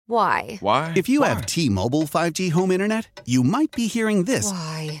Why? Why? If you have T-Mobile 5G home internet, you might be hearing this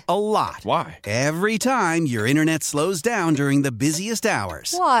Why? a lot. Why? Every time your internet slows down during the busiest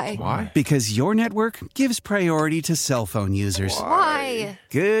hours. Why? Why? Because your network gives priority to cell phone users. Why?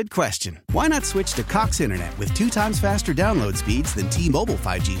 Good question. Why not switch to Cox Internet with 2 times faster download speeds than T-Mobile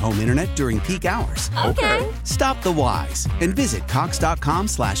 5G home internet during peak hours? Okay. Stop the whys and visit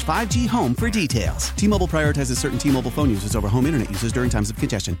cox.com/5G home for details. T-Mobile prioritizes certain T-Mobile phone users over home internet users during times of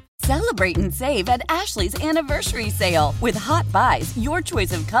congestion. Celebrate and save at Ashley's Anniversary Sale. With Hot Buys, your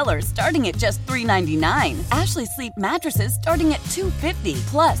choice of colors starting at just $3.99. Ashley Sleep mattresses starting at $2.50.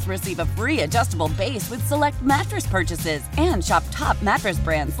 Plus, receive a free adjustable base with select mattress purchases. And shop top mattress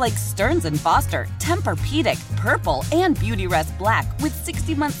brands like Stearns & Foster, Tempur-Pedic, Purple, and Beautyrest Black with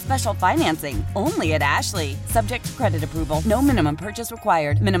 60-month special financing. Only at Ashley. Subject to credit approval. No minimum purchase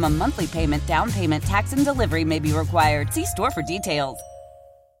required. Minimum monthly payment, down payment, tax, and delivery may be required. See store for details.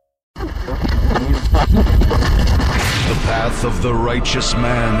 The path of the righteous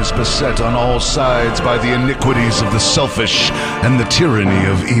man is beset on all sides by the iniquities of the selfish and the tyranny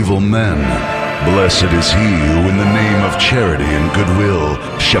of evil men. Blessed is he who in the name of charity and goodwill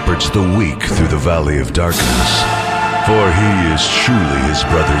shepherds the weak through the valley of darkness. For he is truly his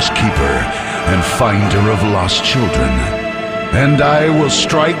brother's keeper and finder of lost children. And I will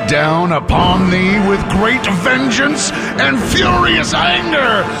strike down upon thee with great vengeance and furious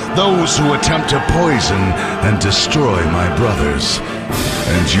anger those who attempt to poison and destroy my brothers.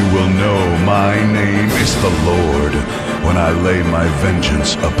 And you will know my name is the Lord when I lay my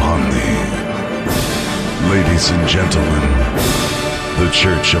vengeance upon thee. Ladies and gentlemen, the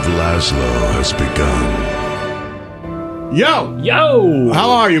Church of Laszlo has begun. Yo! How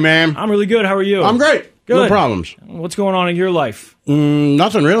are you, man? I'm really good. How are you? I'm great. Good. No problems. What's going on in your life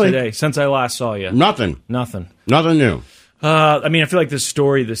Nothing really. today, since I last saw you? Nothing Nothing. new. I mean, I feel like this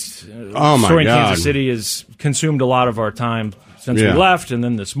story, Oh, my story in God. Kansas City has consumed a lot of our time since we Yeah. left, and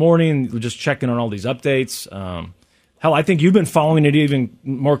then this morning, we're just checking on all these updates. Hell, I think you've been following it even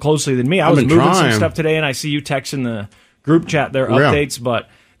more closely than me. I I've was been moving some trying. stuff today, and I see you texting the group chat their Yeah. updates, but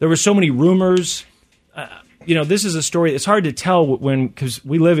there were so many rumors. This is a story. It's hard to tell because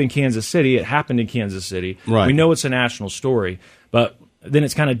we live in Kansas City. It happened in Kansas City. Right. We know it's a national story, but then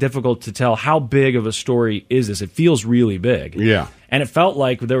it's kind of difficult to tell how big of a story is this. It feels really big. Yeah. And it felt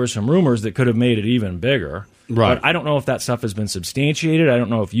like there were some rumors that could have made it even bigger. Right. But I don't know if that stuff has been substantiated. I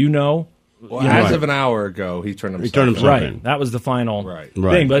don't know if you know. Well, as of an hour ago, he turned himself Right. in. That was the final Right.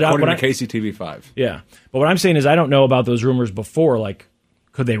 thing. But According what to KCTV5. yeah. But what I'm saying is I don't know about those rumors before. Like,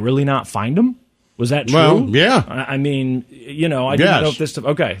 could they really not find him? Was that true? Well, yeah. I mean, I didn't Yes. know if this stuff.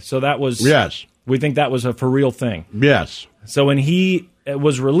 Okay, so that was. Yes. We think that was a for real thing. Yes. So when he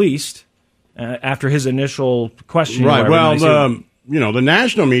was released after his initial questioning, Right. whatever, they Well, said- the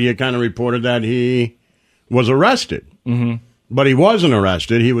national media kind of reported that he was arrested. Mm-hmm. But he wasn't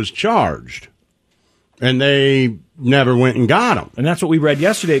arrested. He was charged. And they never went and got him. and that's what we read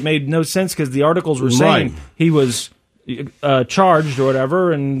yesterday. It made no sense because the articles were saying Right. he was charged or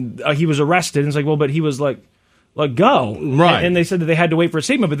whatever, and he was arrested. And it's like, well, but he was like go. Right. And they said that they had to wait for a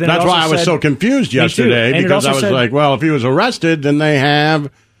statement. But then That's it also why I was said- so confused Me too. yesterday, And it because also I was said- like, well, if he was arrested, then they have,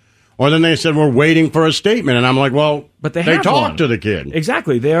 or then they said, we're waiting for a statement. And I'm like, well, But they have talked one. to the kid.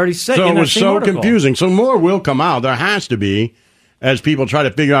 Exactly. They already said So in it that was same so article. confusing. So more will come out. There has to be, as people try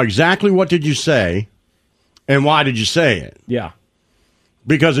to figure out exactly what did you say and why did you say it. Yeah.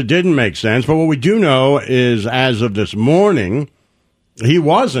 Because it didn't make sense. But what we do know is, as of this morning, he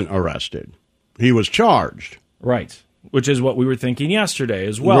wasn't arrested. He was charged. Right. Which is what we were thinking yesterday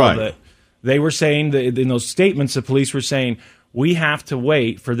as well. Right. That they were saying that in those statements, the police were saying, we have to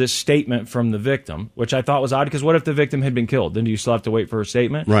wait for this statement from the victim, which I thought was odd because what if the victim had been killed? Then do you still have to wait for a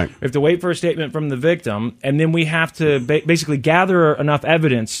statement? Right. We have to wait for a statement from the victim, and then we have to basically gather enough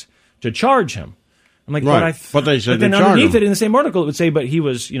evidence to charge him. I'm like, Right. But they said but then they charged underneath him. it in the same article, it would say, but he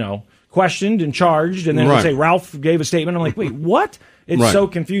was, questioned and charged, and then it would Right. say Ralph gave a statement. I'm like, wait, what? It's Right. so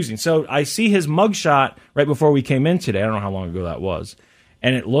confusing. So I see his mugshot right before we came in today. I don't know how long ago that was.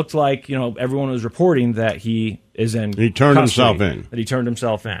 And it looked like, everyone was reporting that he is in He turned custody, himself in. That he turned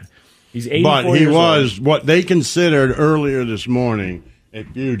himself in. He's 84 But he years was old. what they considered earlier this morning a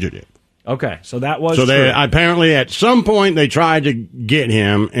fugitive. Okay, so that was So true. they apparently at some point they tried to get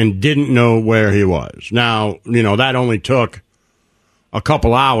him and didn't know where he was. Now, that only took a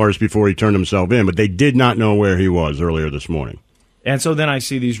couple hours before he turned himself in, but they did not know where he was earlier this morning. And so then I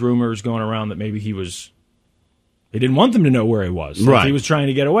see these rumors going around that maybe they didn't want them to know where he was. So Right. He was trying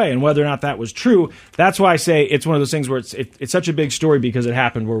to get away. And whether or not that was true, that's why I say it's one of those things where it's such a big story because it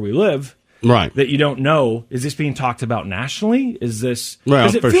happened where we live. Right. That you don't know, is this being talked about nationally? Is this...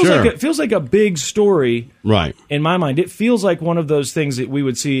 Well, it for feels sure. Like it feels like a big story. Right. In my mind, it feels like one of those things that we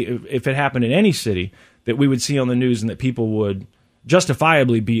would see if it happened in any city, that we would see on the news and that people would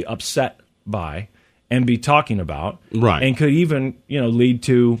justifiably be upset by and be talking about. Right. And could even, lead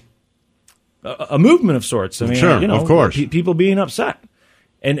to a movement of sorts. I mean, sure, of course. People being upset.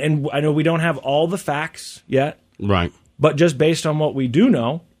 And I know we don't have all the facts yet. Right. But just based on what we do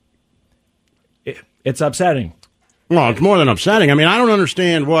know, it's upsetting. Well, it's more than upsetting. I mean, I don't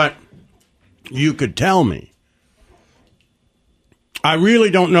understand what you could tell me. I really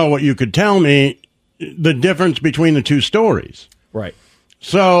don't know what you could tell me, the difference between the two stories. Right.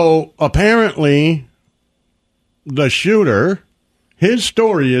 So, apparently, the shooter, his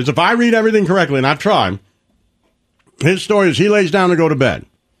story is, if I read everything correctly, and I've tried, his story is he lays down to go to bed.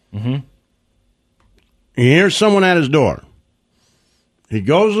 Mm-hmm. He hears someone at his door. He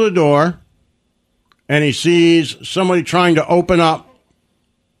goes to the door, and he sees somebody trying to open up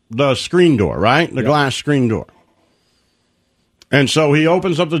the screen door, right? The glass screen door. And so he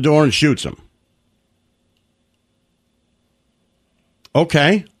opens up the door and shoots him.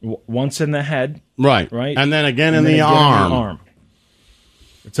 Okay. Once in the head. Right. And then again in the arm.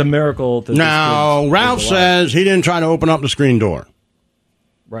 It's a miracle. That now, Ralph says he didn't try to open up the screen door.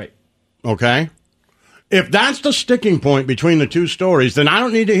 Right. Okay. If that's the sticking point between the two stories, then I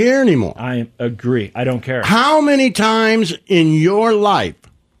don't need to hear anymore. I agree. I don't care. How many times in your life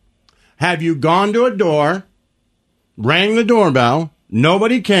have you gone to a door, rang the doorbell,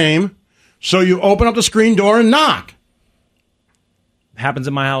 nobody came, so you open up the screen door and knock? Happens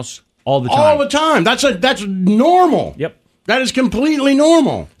in my house all the time. All the time. That's normal. Yep. That is completely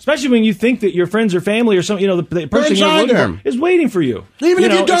normal. Especially when you think that your friends or family or something, the person you're looking for is waiting for you. Even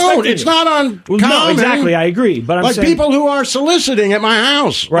if you don't, it's not on common. No, exactly. I agree. But I'm like saying, people who are soliciting at my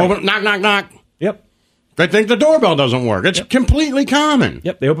house. Right. Open, knock, knock, knock. Yep. They think the doorbell doesn't work. It's completely common.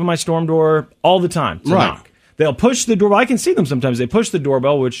 Yep. They open my storm door all the time to knock. They'll push the doorbell. I can see them sometimes. They push the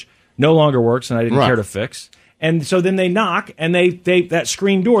doorbell, which no longer works, and I didn't care to fix. And so then they knock, and they that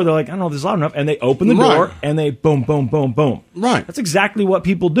screen door, they're like, I don't know if this is loud enough, and they open the door, and they boom, boom, boom, boom. Right. That's exactly what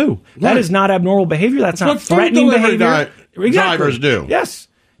people do. That is not abnormal behavior. That's not what threatening behavior. Drivers do. Yes.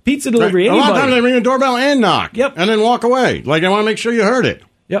 Pizza delivery, A lot of times they ring the doorbell and knock. Yep. And then walk away. Like, I want to make sure you heard it.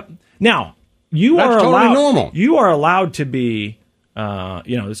 Yep. Now, you That's are totally allowed. normal. You are allowed to be,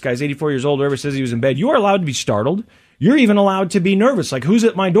 this guy's 84 years old, whoever says he was in bed. You are allowed to be startled. You're even allowed to be nervous. Like, who's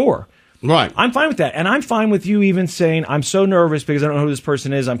at my door? Right. I'm fine with that. And I'm fine with you even saying, I'm so nervous because I don't know who this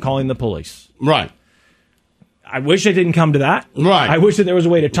person is. I'm calling the police. Right. I wish it didn't come to that. Right. I wish that there was a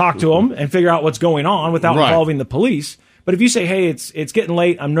way to talk to them and figure out what's going on without involving the police. But if you say, hey, it's getting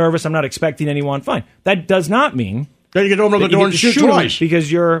late, I'm nervous, I'm not expecting anyone, fine. That does not mean then you get to open the door and shoot twice.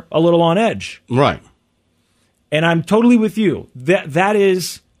 Because you're a little on edge. Right. And I'm totally with you. That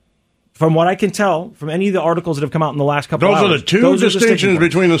is, from what I can tell, from any of the articles that have come out in the last couple of hours. Those are the two distinctions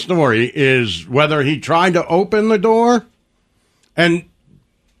between the story, is whether he tried to open the door, and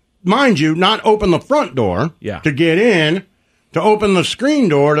mind you, not open the front door to get in, to open the screen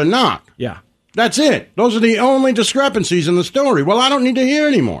door to knock. Yeah. That's it. Those are the only discrepancies in the story. Well, I don't need to hear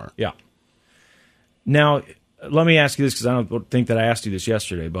anymore. Yeah. Now, let me ask you this, because I don't think that I asked you this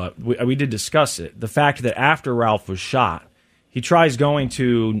yesterday, but we did discuss it. The fact that after Ralph was shot, he tries going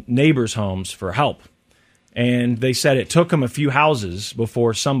to neighbors' homes for help. And they said it took him a few houses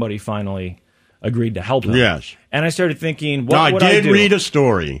before somebody finally agreed to help him. Yes. And I started thinking, what now, would I do? did read a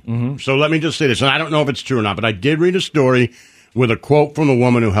story. Mm-hmm. So let me just say this, and I don't know if it's true or not, but I did read a story with a quote from the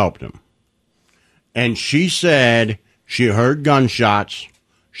woman who helped him. And she said she heard gunshots.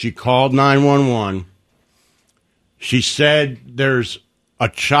 She called 911. She said there's a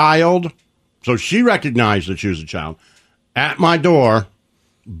child. So she recognized that she was a child at my door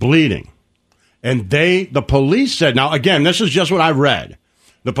bleeding. And the police said, now again, this is just what I read.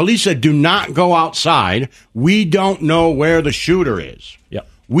 The police said, do not go outside. We don't know where the shooter is. Yep.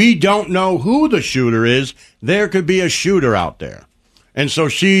 We don't know who the shooter is. There could be a shooter out there. And so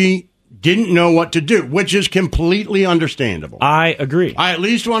she didn't know what to do, which is completely understandable. I agree. I at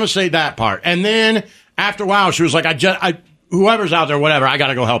least want to say that part. And then after a while, she was like, whoever's out there, whatever, I got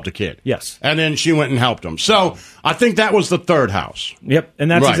to go help the kid. Yes. And then she went and helped him. So I think that was the third house. Yep. And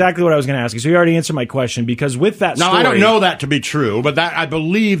that's exactly what I was going to ask you. So you already answered my question, because with that story. Now, I don't know that to be true, but I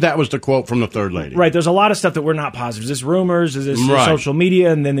believe that was the quote from the third lady. Right. There's a lot of stuff that we're not positive. Is this rumors? Is this social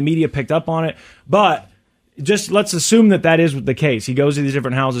media? And then the media picked up on it. But just let's assume that is the case. He goes to these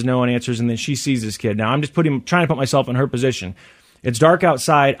different houses, no one answers, and then she sees this kid. Now, I'm just trying to put myself in her position. It's dark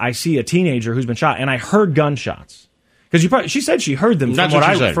outside. I see a teenager who's been shot, and I heard gunshots. Because she said she heard them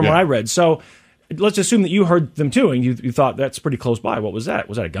from what I read. So let's assume that you heard them too, and you thought that's pretty close by. What was that?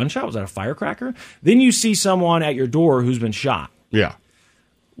 Was that a gunshot? Was that a firecracker? Then you see someone at your door who's been shot. Yeah.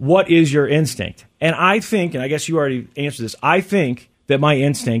 What is your instinct? And I think, and I guess you already answered this, I think that my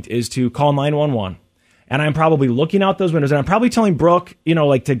instinct is to call 911. And I'm probably looking out those windows, and I'm probably telling Brooke,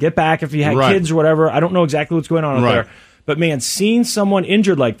 to get back if he had kids or whatever. I don't know exactly what's going on out there. But, man, seeing someone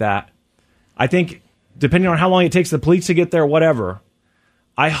injured like that, I think, depending on how long it takes the police to get there, whatever,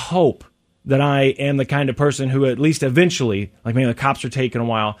 I hope that I am the kind of person who at least eventually, like maybe the cops are taking a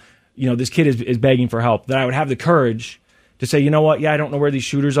while, this kid is begging for help, that I would have the courage to say, you know what, yeah, I don't know where these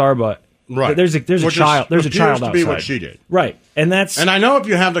shooters are, but there's a child outside. To be what she did. Right. And I know if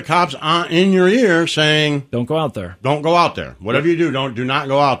you have the cops in your ear saying, don't go out there. Don't go out there. Whatever you do, do not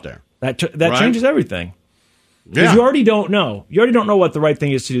go out there. That changes everything. Because you already don't know. You already don't know what the right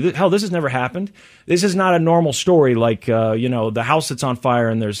thing is to do. Hell, this has never happened. This is not a normal story like, the house that's on fire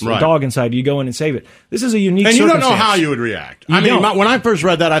and there's a dog inside. You go in and save it. This is a unique circumstance. And you don't know how you would react. When I first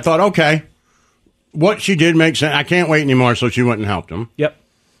read that, I thought, okay, what she did makes sense. I can't wait anymore, so she went and helped him. Yep.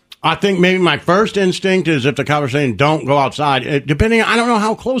 I think maybe my first instinct is if the cops are saying don't go outside, I don't know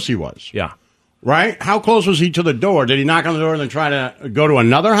how close he was. Yeah. Right? How close was he to the door? Did he knock on the door and then try to go to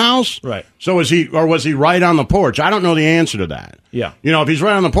another house? Right. So was he right on the porch? I don't know the answer to that. Yeah. If he's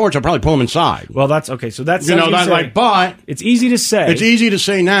right on the porch, I'll probably pull him inside. Well, that's okay. So that's but it's easy to say. It's easy to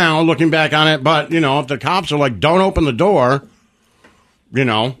say now, looking back on it. But if the cops are like, don't open the door, I don't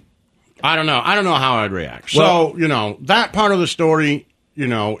know. I don't know how I'd react. Well, so that part of the story,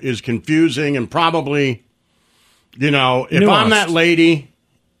 is confusing and probably, if nuanced. I'm that lady.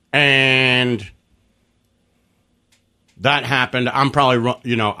 And that happened. I'm probably,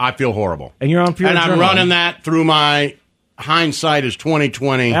 I feel horrible. And you're on pure adrenaline. And I'm running that through my hindsight is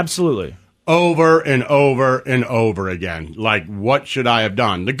 20/20. Absolutely. Over and over and over again. Like, what should I have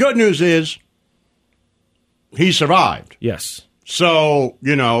done? The good news is he survived. Yes. So,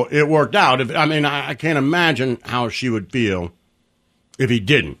 it worked out. I can't imagine how she would feel if he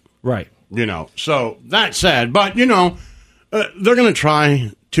didn't. Right. So that said, but, they're going to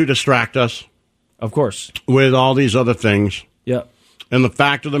try to distract us. Of course. With all these other things. Yeah. And the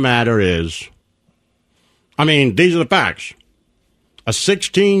fact of the matter is, these are the facts. A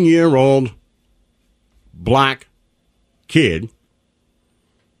 16-year-old black kid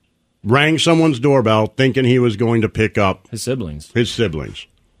rang someone's doorbell thinking he was going to pick up his siblings.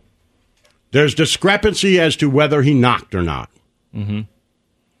 There's discrepancy as to whether he knocked or not. Mm-hmm.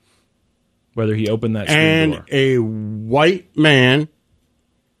 Whether he opened that screen door. And a white man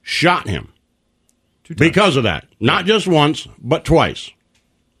shot him because of that. Not just once, but twice.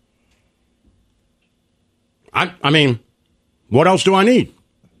 What else do I need?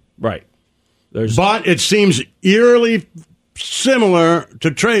 Right. But it seems eerily similar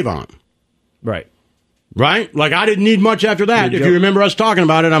to Trayvon. Right. Right? Like, I didn't need much after that. If you remember us talking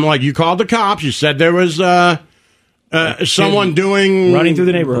about it, I'm like, you called the cops. You said there was someone running through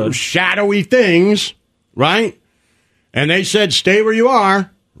the neighborhood, shadowy things, right? And they said, stay where you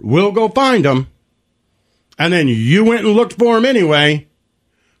are. We'll go find him. And then you went and looked for him anyway,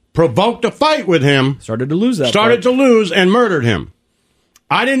 provoked a fight with him. Started to lose and murdered him.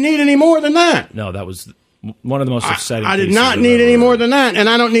 I didn't need any more than that. No, that was one of the most upsetting I did not need any more than that, and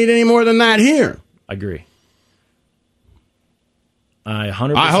I don't need any more than that here. I agree. I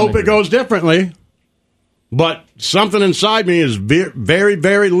 100% I hope it goes differently, but something inside me is very,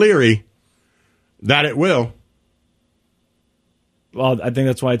 very leery that it will. Well, I think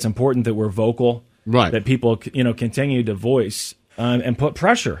that's why it's important that we're vocal, right? That people, continue to voice and put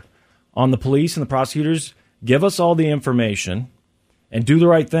pressure on the police and the prosecutors. Give us all the information and do the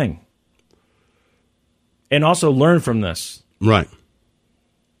right thing, and also learn from this. Right.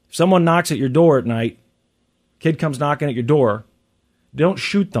 If someone knocks at your door at night, kid comes knocking at your door, don't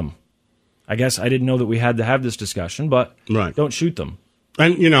shoot them. I guess I didn't know that we had to have this discussion, but don't shoot them.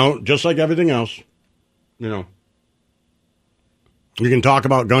 And just like everything else, you can talk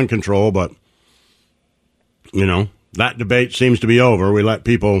about gun control, but, that debate seems to be over. We let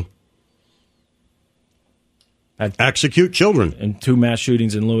people execute children. And 2 mass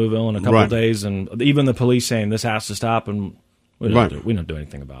shootings in Louisville in a couple of days, and even the police saying this has to stop, and we don't do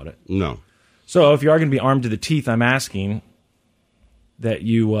anything about it. No. So if you are going to be armed to the teeth, I'm asking that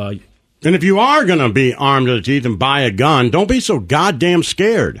you... and if you are going to be armed to the teeth and buy a gun, don't be so goddamn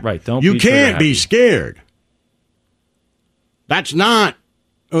scared. Right. You can't be scared. That's not...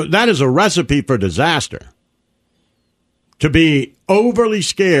 that is a recipe for disaster. To be overly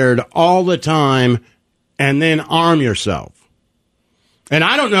scared all the time and then arm yourself. And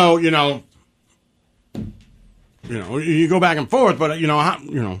I don't know, You go back and forth, but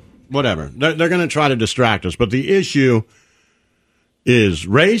whatever. They're going to try to distract us. But the issue is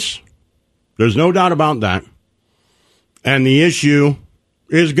race. There's no doubt about that. And the issue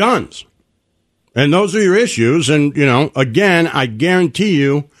is guns. And those are your issues. And, again, I guarantee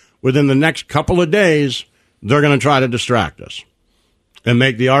you within the next couple of days, they're going to try to distract us and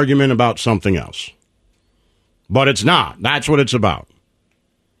make the argument about something else. But it's not. That's what it's about.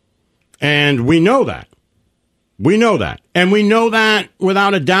 And we know that. We know that. And we know that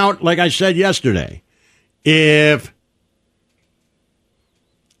without a doubt, like I said yesterday. If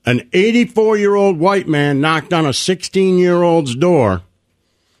an 84-year-old white man knocked on a 16-year-old's door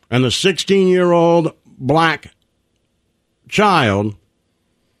and the 16-year-old black child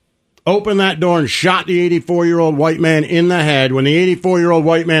opened that door and shot the 84-year-old white man in the head, when the 84-year-old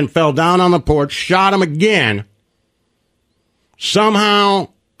white man fell down on the porch, shot him again, somehow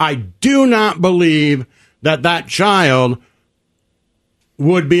I do not believe that child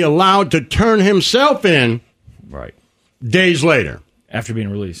would be allowed to turn himself in days later. After being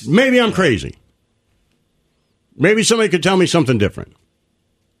released. Maybe I'm crazy. Maybe somebody could tell me something different.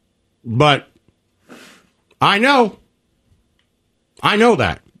 But I know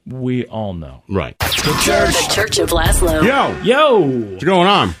that. We all know. Right. The Church of Laszlo. Yo! What's going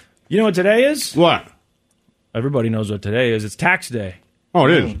on? You know what today is? What? Everybody knows what today is. It's tax day. Oh,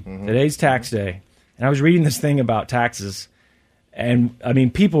 it is? Mm-hmm. Today's tax day. And I was reading this thing about taxes. And,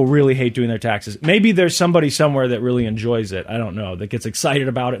 people really hate doing their taxes. Maybe there's somebody somewhere that really enjoys it. I don't know. That gets excited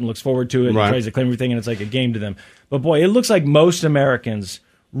about it and looks forward to it and tries to claim everything, and it's like a game to them. But, boy, it looks like most Americans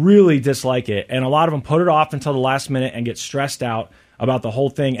really dislike it. And a lot of them put it off until the last minute and get stressed out about the whole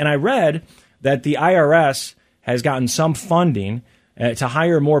thing. And I read that the IRS has gotten some funding to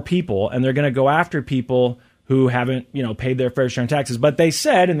hire more people, and they're going to go after people who haven't, paid their fair share in taxes. But they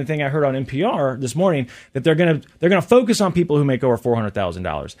said, and the thing I heard on NPR this morning, that they're going to focus on people who make over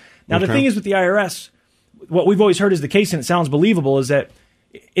 $400,000. Now, The thing is with the IRS, what we've always heard is the case, and it sounds believable, is that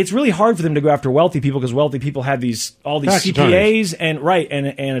it's really hard for them to go after wealthy people because wealthy people have all these tax CPAs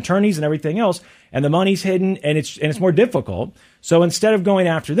and attorneys and everything else, and the money's hidden, and it's more difficult. So instead of going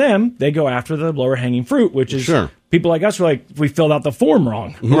after them, they go after the lower hanging fruit, which is people like us who are like, we filled out the form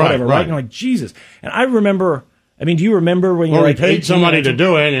wrong or whatever, right? And you're like, Jesus. And I remember, do you remember when you were like paid somebody to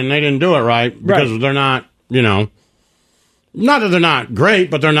do it and they didn't do it right because they're not, not that they're not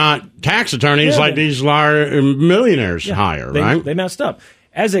great, but they're not tax attorneys like these large millionaires hire, right? They messed up.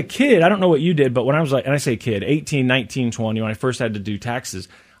 As a kid, I don't know what you did, but when I was and I say kid, 18, 19, 20, when I first had to do taxes,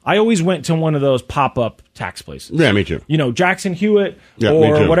 I always went to one of those pop-up tax places. Yeah, me too. Jackson Hewitt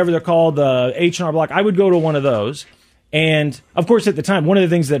or whatever they're called, the H&R Block. I would go to one of those. And, of course, at the time, one of the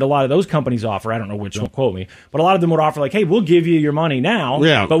things that a lot of those companies offer, I don't know which, don't quote me, but a lot of them would offer like, hey, we'll give you your money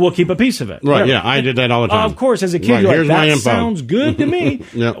now, but we'll keep a piece of it. Right, yeah, I did that all the time. Of course, as a kid, you're like, that sounds good to me.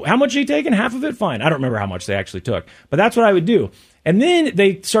 How much are you taking? Half of it? Fine. I don't remember how much they actually took. But that's what I would do. And then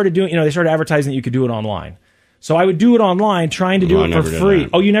they started doing, they started advertising that you could do it online. So I would do it online, trying to do it for free.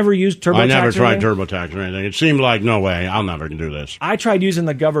 Oh, you never used TurboTax? I never tried TurboTax or anything. It seemed like, no way, I'll never do this. I tried using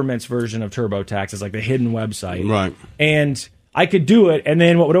the government's version of TurboTax. It's like the hidden website. Right. And I could do it, and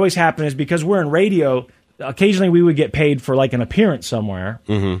then what would always happen is because we're in radio, occasionally we would get paid for like an appearance somewhere.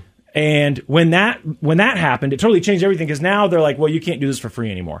 Mm-hmm. And when that happened, it totally changed everything because now they're like, well, you can't do this for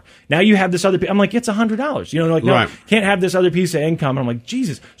free anymore. Now you have this other I'm like, it's $100. They're like, no, can't have this other piece of income. And I'm like,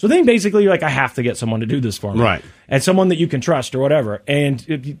 Jesus. So then basically you're like, I have to get someone to do this for me. Right. And someone that you can trust or whatever. And,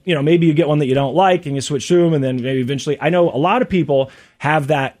 maybe you get one that you don't like and you switch to them, and then maybe eventually. I know a lot of people have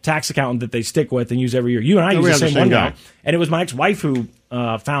that tax accountant that they stick with and use every year. You and I use the same one guy. And it was my ex-wife who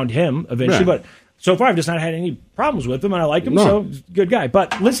found him eventually. But so far, I've just not had any problems with him, and I like him, so good guy.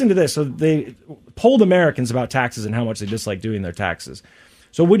 But listen to this. So they polled Americans about taxes and how much they dislike doing their taxes.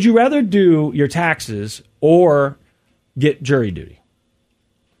 So would you rather do your taxes or get jury duty?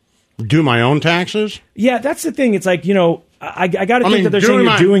 Do my own taxes? Yeah, that's the thing. It's like, I got to think that they're saying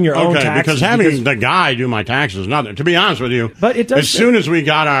you're doing your own taxes. Because having the guy do my taxes, nothing. To be honest with you, but it does, as soon as we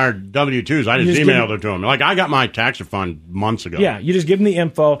got our W-2s, I just emailed it to him. Like, I got my tax refund months ago. Yeah, you just give them the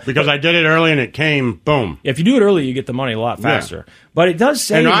info. Because I did it early and it came, boom. If you do it early, you get the money a lot faster. Yeah. But it does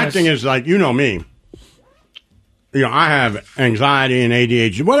say... And the odd thing is, like, me. I have anxiety and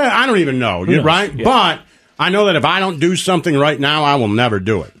ADHD. Well, I don't even know, right? Yeah. But I know that if I don't do something right now, I will never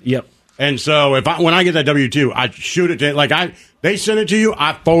do it. Yep. And so when I get that W-2, I shoot it to they send it to you,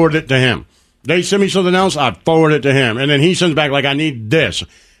 I forward it to him. They send me something else, I forward it to him. And then he sends back I need this.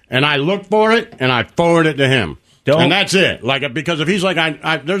 And I look for it and I forward it to him. And that's it. Like, because if he's like,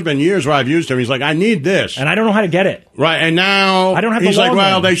 there's been years where I've used him. He's like, I need this, and I don't know how to get it. Right, and now I don't have. He's the like,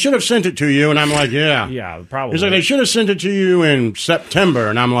 well, one. They should have sent it to you, and I'm like, yeah, probably. He's like, they should have sent it to you in September,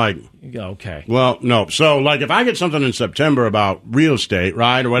 and I'm like, okay. Well, no. So, like, if I get something in September about real estate,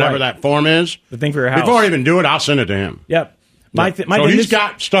 right, or whatever that form is, the thing for your house, before I even do it, I'll send it to him. Yep. So he's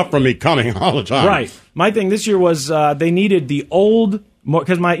got stuff from me coming all the time. Right. My thing this year was they needed the old,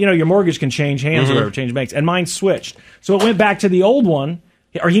 because your mortgage can change hands or whatever, change banks, and mine switched. So it went back to the old one,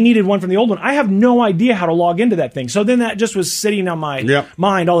 or he needed one from the old one. I have no idea how to log into that thing. So then that just was sitting on my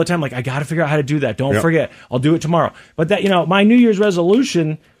mind all the time. Like, I got to figure out how to do that. Don't forget. I'll do it tomorrow. But that, my New Year's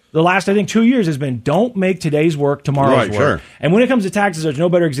resolution the last, I think, 2 years has been don't make today's work tomorrow's work. Sure. And when it comes to taxes, there's no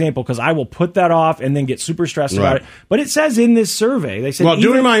better example because I will put that off and then get super stressed about it. But it says in this survey, they said,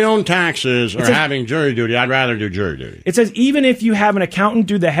 doing my own taxes or having jury duty, I'd rather do jury duty. It says even if you have an accountant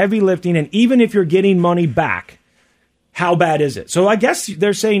do the heavy lifting and even if you're getting money back, how bad is it? So I guess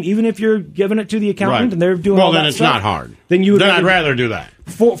they're saying even if you're giving it to the accountant and they're doing all that then it's stuff, not hard. Then I'd rather do that.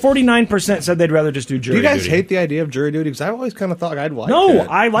 49% said they'd rather just do jury duty. Do you guys hate the idea of jury duty? Because I always kind of thought I'd like it. No,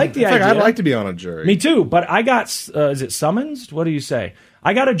 I like the idea. I'd like to be on a jury. Me too, but I got, is it summons? What do you say?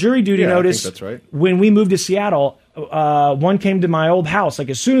 I got a jury duty notice I think that's right. When we moved to Seattle. One came to my old house, like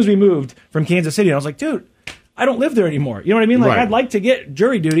as soon as we moved from Kansas City. And I was like, dude, I don't live there anymore. You know what I mean? Like, I'd like to get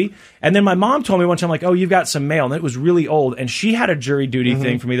jury duty. And then my mom told me one time, like, oh, you've got some mail. And it was really old. And she had a jury duty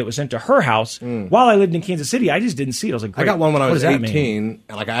thing for me that was sent to her house while I lived in Kansas City. I just didn't see it. I was like, great. I got one when I was 18,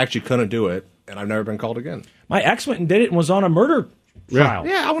 and like I actually couldn't do it, and I've never been called again. My ex went and did it and was on a murder trial.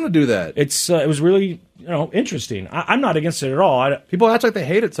 Yeah, I want to do that. It was really interesting. I'm not against it at all. People act like they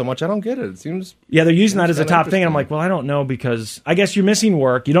hate it so much. I don't get it. It seems they're using that as a top thing. And I'm like, well, I don't know because I guess you're missing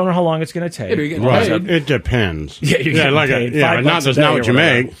work. You don't know how long it's going to take. Yeah, you're getting paid. It depends. Yeah, you're getting paid. That's not what you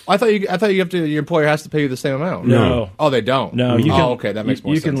make. I thought you have to. Your employer has to pay you the same amount. No. Oh, they don't. No. You can, okay, that makes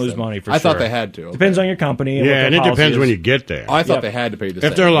more sense. You can lose money for sure. I thought they had to. Depends on your company. And and it depends when you get there. Oh, I thought they had to pay you the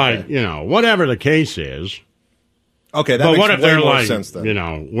same. If they're like, whatever the case is. Okay, that but makes what if way they're more like, sense then.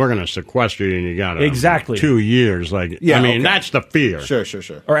 We're going to sequester you and you got exactly 2 years. Like, that's the fear. Sure.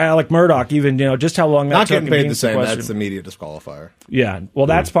 Or Alec Murdoch, even just how long that not took. Not getting paid the same. That's the immediate disqualifier. Yeah, well,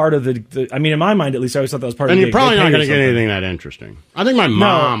 that's part of the. I mean, in my mind, at least, I always thought that was part and of. And you're probably not going to get anything that interesting. I think my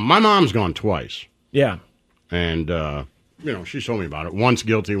mom's gone twice. Yeah, and she told me about it. Once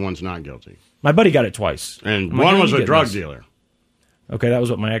guilty, once not guilty. My buddy got it twice, and one was a drug dealer. Okay, that was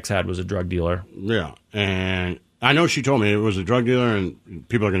what my ex had, was a drug dealer. Yeah, and I know she told me it was a drug dealer, and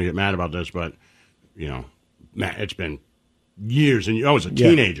people are going to get mad about this, but, it's been years. And I was a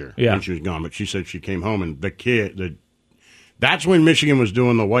teenager when she was gone, but she said she came home, and that's when Michigan was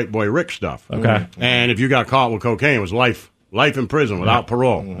doing the white boy Rick stuff. Okay. And if you got caught with cocaine, it was life in prison without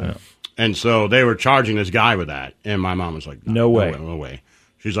parole. Yeah. And so they were charging this guy with that, and my mom was like, no way.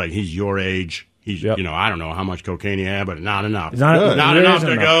 She's like, he's your age. He's, I don't know how much cocaine he had, but not enough. Not enough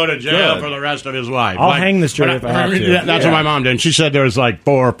to go to jail for the rest of his life. I'll hang this jury if I have to. That's what my mom did. And she said there was like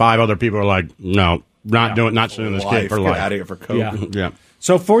 4 or 5 other people who were like, no, not sending this kid for life. Get out of here for coke. Yeah.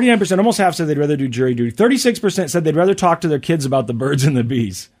 So 49%, almost half said they'd rather do jury duty. 36% said they'd rather talk to their kids about the birds and the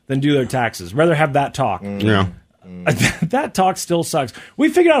bees than do their taxes. Rather have that talk. Yeah. That talk still sucks. We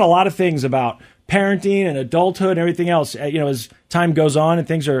figured out a lot of things about parenting and adulthood and everything else, as time goes on, and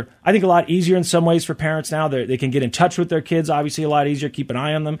things are, I think, a lot easier in some ways for parents now. They can get in touch with their kids, obviously a lot easier, keep an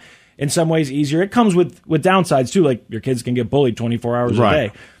eye on them. In some ways easier. It comes with downsides too, like your kids can get bullied 24 hours a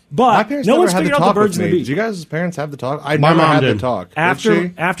day. But no one's figured out the birds and the bees. Do you guys' parents have the talk? My mom had did. the talk.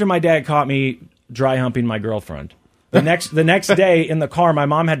 After my dad caught me dry humping my girlfriend, the next day in the car, my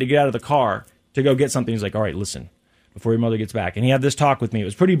mom had to get out of the car to go get something. He's like, all right, listen, before your mother gets back. And he had this talk with me. It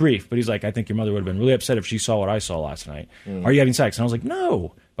was pretty brief, but he's like, I think your mother would have been really upset if she saw what I saw last night. Are you having sex? And I was like,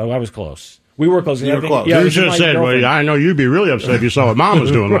 no. But I was close. We were close. You were close. You should have said, well, I know you'd be really upset if you saw what Mom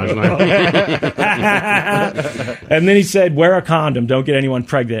was doing last night. And then he said, wear a condom. Don't get anyone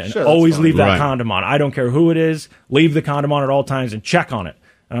pregnant. And always leave that condom on. I don't care who it is. Leave the condom on at all times and check on it.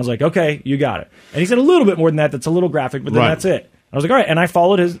 And I was like, okay, you got it. And he said a little bit more than that. That's a little graphic, but then that's it. I was like, all right, and I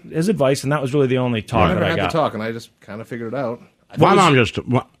followed his advice, and that was really the only talk that I got. I never had the talk, and I just kind of figured it out. My mom just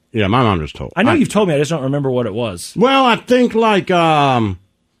told. I know you've told me, I just don't remember what it was. Well, I think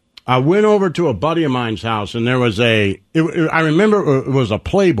I went over to a buddy of mine's house, and there was I remember it was a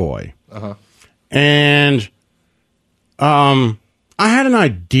Playboy. Uh-huh. And I had an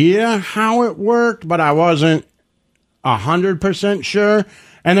idea how it worked, but I wasn't 100% sure.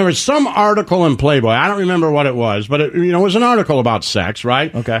 And there was some article in Playboy. I don't remember what it was, but it was an article about sex,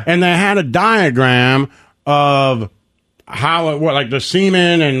 right? Okay. And they had a diagram of like the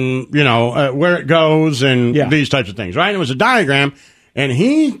semen and, where it goes and these types of things, right? And it was a diagram, and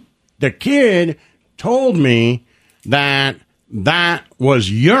the kid told me that was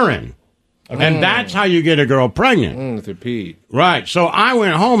urine. And that's how you get a girl pregnant. With your pee. Right. So I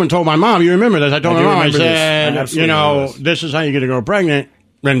went home and told my mom, you remember this? I told my mom, I said, this is how you get a girl pregnant.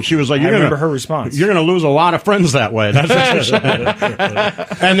 And she was like, I remember her response. You're going to lose a lot of friends that way. That's what she said.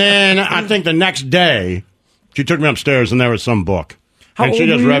 And then I think the next day, she took me upstairs and there was some book. And she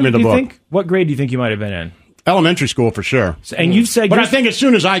just read me the book. What grade do you think you might have been in? Elementary school for sure. And you said, but I think as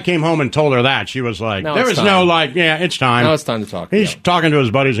soon as I came home and told her that, she was like, it's time. Now it's time to talk. He's talking to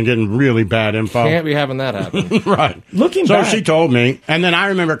his buddies and getting really bad info. Can't be having that happen. Right. Looking back. So she told me, and then I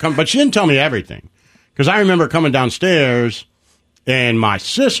remember but she didn't tell me everything. Because I remember coming downstairs, and my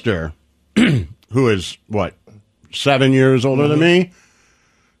sister, who is, 7 years older than me,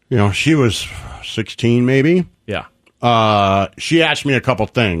 she was 16 maybe. Yeah. She asked me a couple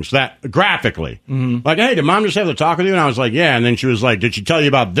things that graphically, like, hey, did mom just have to talk with you? And I was like, yeah. And then she was like, did she tell you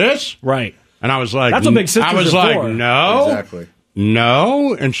about this? Right. And I was like, that's what big sisters I was are like, for. no, exactly,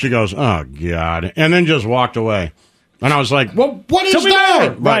 no. And she goes, oh God, and then just walked away. And I was like, well, what is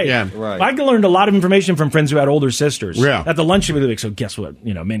that? Right. Yeah. Right. I learned a lot of information from friends who had older sisters. Yeah. At the lunch, we'd be like, so guess what?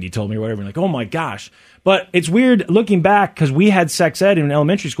 Mindy told me or whatever. And like, oh my gosh. But it's weird looking back because we had sex ed in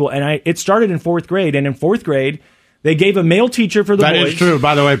elementary school, and it started in 4th grade. And in 4th grade, they gave a male teacher for the boys. That is true.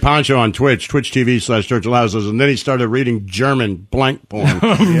 By the way, Pancho on Twitch TV/Church Allows Us, and then he started reading German blank porn.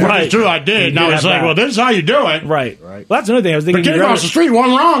 Right. It's true, I did. And I was like, well, this is how you do it. Right. Well, that's another thing. I was thinking. The kid across the street,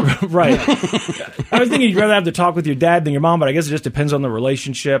 one wrong. Right. I was thinking you'd rather have to talk with your dad than your mom, but I guess it just depends on the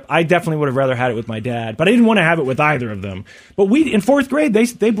relationship. I definitely would have rather had it with my dad, but I didn't want to have it with either of them. But in 4th grade,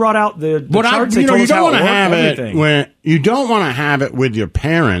 they brought out the charts. They told us how it worked, everything. You don't want to have it with your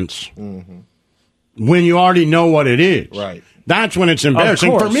parents when you already know what it is. Right. That's when it's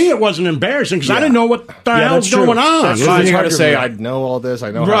embarrassing. For me, it wasn't embarrassing because I didn't know what the hell's going on. It's hard to say, I know all this,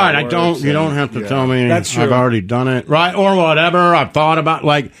 I know how it works. You don't have to tell me. That's true. I've already done it. Right. Or whatever. I've thought about,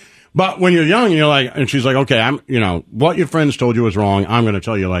 but when you're young, you're like, and she's like, okay, what your friends told you was wrong. I'm going to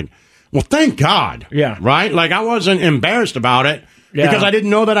tell you, well, thank God. Yeah. Right? I wasn't embarrassed about it because I didn't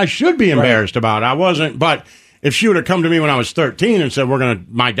know that I should be embarrassed about it. I wasn't, but if she would have come to me when I was 13 and said,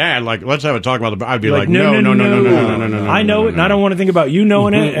 my dad, let's have a talk about I'd be like, no. I know it, and I don't want to think about you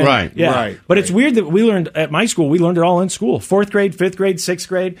knowing it. And, right. Yeah. Right. But it's weird that we learned, at my school, we learned it all in school. 4th grade, 5th grade, 6th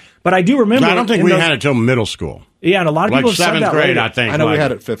grade. But I do remember. I don't think we had it till middle school. Yeah, and a lot of people have said 7th grade, later. I think. I know we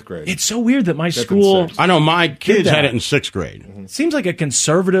had it 5th grade. It's so weird that my school. I know my kids had it in 6th grade. Seems like a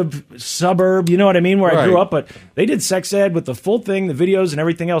conservative suburb, you know what I mean, where I grew up. But they did sex ed with the full thing, the videos and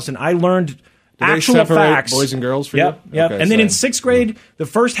everything else. And I learned actual facts. Boys and girls for you? Yep. Okay, and then in 6th grade, the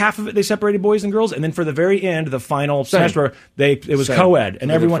first half of it, they separated boys and girls. And then for the very end, the final semester, it was co-ed. And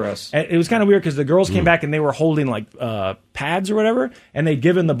everyone, and it was kind of weird because the girls came back and they were holding pads or whatever, and they'd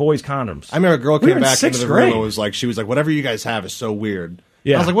given the boys condoms. I remember a girl came back into the room and she was like, whatever you guys have is so weird.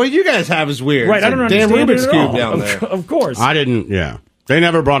 Yeah. I was like, what you guys have is weird. Right, it's I don't understand damn Rubik's it at Cube all. down there. Of course. I didn't, They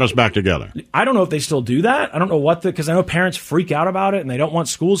never brought us back together. I don't know if they still do that. I don't know because I know parents freak out about it and they don't want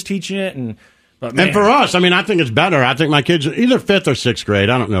schools teaching it. And for us, I think it's better. I think my kids are either 5th or 6th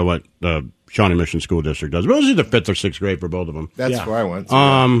grade. I don't know what the Shawnee Mission School District does, but it was either 5th or 6th grade for both of them. That's where I went.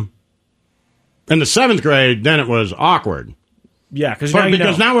 In the 7th grade, then it was awkward. Yeah, because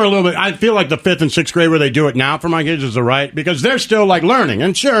now we're a little bit. I feel like the 5th and 6th grade where they do it now for my kids is the right because they're still learning.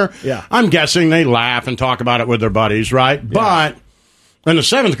 And sure, I'm guessing they laugh and talk about it with their buddies, right? Yeah. But in the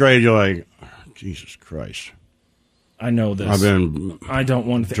 7th grade, you're like, Jesus Christ. I know this. I don't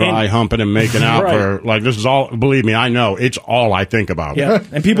want to dry humping and making out for this is all. Believe me, I know it's all I think about. Yeah,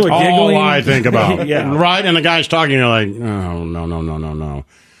 and people are giggling. All I think about. Yeah, right. And the guy's talking. You're like, no.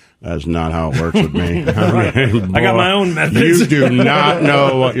 That's not how it works with me. Boy, I got my own methods. You do not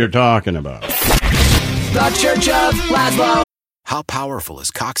know what you're talking about. The Church of Laszlo. How powerful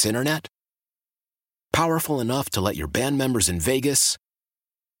is Cox Internet? Powerful enough to let your band members in Vegas,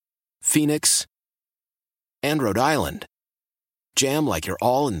 Phoenix, and Rhode Island jam like you're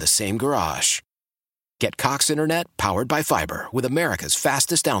all in the same garage. Get Cox Internet powered by fiber with America's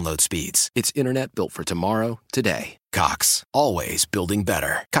fastest download speeds. It's internet built for tomorrow, today. Cox, always building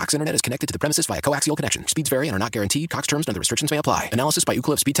better. Cox Internet is connected to the premises via coaxial connection. Speeds vary and are not guaranteed. Cox terms and other restrictions may apply. Analysis by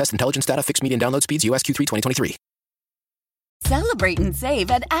Ookla Speed Test Intelligence Data. Fixed median download speeds. US Q3 2023. Celebrate and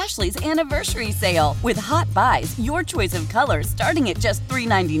save at Ashley's Anniversary Sale. With Hot Buys, your choice of colors starting at just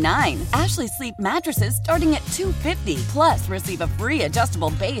 $3.99. Ashley Sleep mattresses starting at $2.50. Plus, receive a free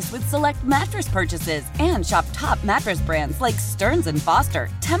adjustable base with select mattress purchases. And shop top mattress brands like Stearns & Foster,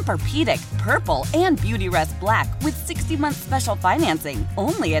 Tempur-Pedic, Purple, and Beautyrest Black with 60-month special financing.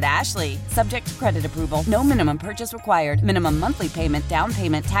 Only at Ashley. Subject to credit approval. No minimum purchase required. Minimum monthly payment, down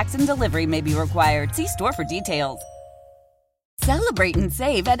payment, tax, and delivery may be required. See store for details. Celebrate and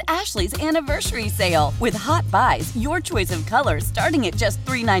save at Ashley's Anniversary Sale. With Hot Buys, your choice of colors starting at just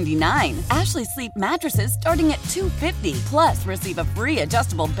 $3.99. Ashley Sleep mattresses starting at $2.50. Plus, receive a free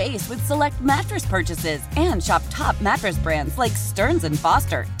adjustable base with select mattress purchases. And shop top mattress brands like Stearns &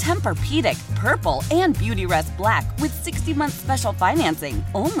 Foster, Tempur-Pedic, Purple, and Beautyrest Black with 60-month special financing.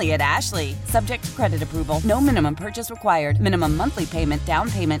 Only at Ashley. Subject to credit approval. No minimum purchase required. Minimum monthly payment,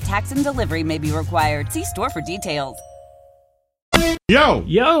 down payment, tax, and delivery may be required. See store for details.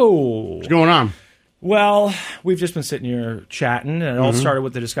 Yo! What's going on? Well, we've just been sitting here chatting, and it all started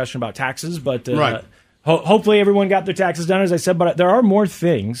with the discussion about taxes, but right. Hopefully everyone got their taxes done, as I said, but there are more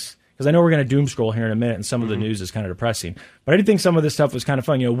things, because I know we're going to doom scroll here in a minute, and some of the news is kind of depressing, but I did think some of this stuff was kind of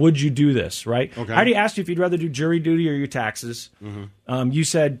fun. Would you do this, right? Okay. I already asked you if you'd rather do jury duty or your taxes. You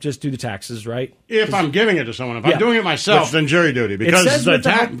said just do the taxes, right? If I'm giving it to someone. If I'm doing it myself, then jury duty,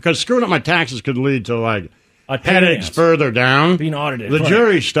 because screwing up my taxes could lead to, headaches further down. Being audited. The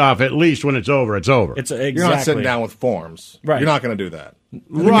jury stuff, at least when it's over, it's over. You're not sitting down with forms. Right. You're not going to do that.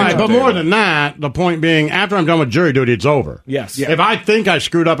 Right, but more than that, the point being, after I'm done with jury duty, it's over. Yes. Yeah. If I think I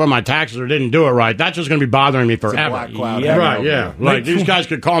screwed up on my taxes or didn't do it right, that's just going to be bothering me forever. It's a black cloud. Yeah. Right, yeah. Like, these guys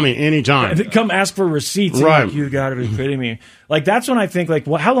could call me anytime. Come ask for receipts. Right. Like, you got to be kidding me. Like, that's when I think,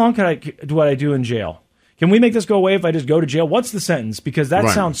 how long can I do what I do in jail? Can we make this go away if I just go to jail? What's the sentence? Because that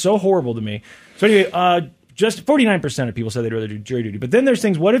sounds so horrible to me. So anyway, just 49% of people said they'd rather do jury duty. But then there's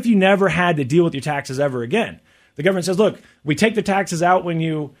things, what if you never had to deal with your taxes ever again? The government says, look, we take the taxes out when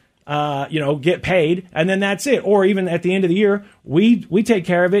you get paid, and then that's it. Or even at the end of the year, we take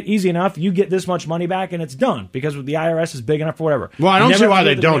care of it, easy enough. You get this much money back, and it's done, because the IRS is big enough for whatever. Well, I don't see why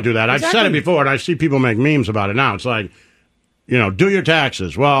they don't do that. Exactly. I've said it before, and I see people make memes about it now. It's like, do your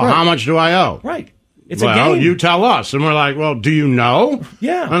taxes. Well, how much do I owe? Right. It's a game. You tell us. And we're like, well, do you know?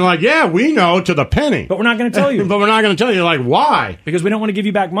 Yeah. And I'm like, yeah, we know to the penny. But we're not going to tell you. But we're not going to tell you. Like, why? Because we don't want to give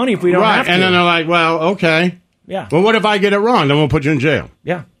you back money if we don't have to. And then they're like, well, okay. Yeah. Well, what if I get it wrong? Then we'll put you in jail.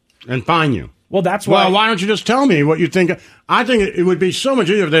 Yeah. And fine you. Well, that's why. Well, why don't you just tell me what you think? I think it would be so much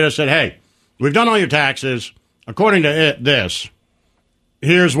easier if they just said, hey, we've done all your taxes. According to this,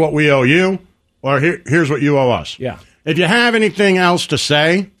 here's what we owe you, or here's what you owe us. Yeah. If you have anything else to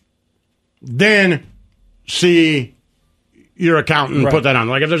say, then see your accountant and put that on.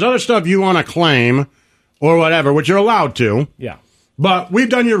 Like, if there's other stuff you want to claim or whatever, which you're allowed to. Yeah. But we've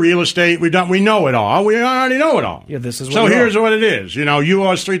done your real estate. We know it all. We already know it all. Yeah, this is what so here's what it is. You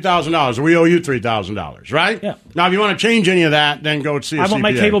owe us $3,000. We owe you $3,000, right? Yeah. Now, if you want to change any of that, then go see a CPA. I want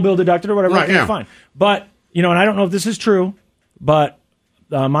my cable bill deducted or whatever. Right, okay, fine. But, and I don't know if this is true, but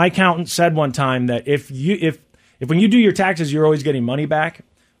my accountant said one time that if when you do your taxes, you're always getting money back,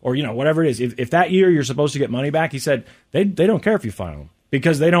 or whatever it is. If that year you're supposed to get money back, he said they don't care if you file them,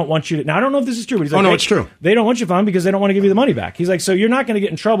 because they don't want you to. Now, I don't know if this is true, but he's like, it's true. They don't want you to file them because they don't want to give you the money back. He's like, so you're not going to get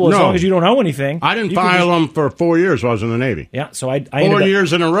in trouble as long as you don't owe anything. I didn't file them for 4 years while I was in the Navy. Yeah, so I 4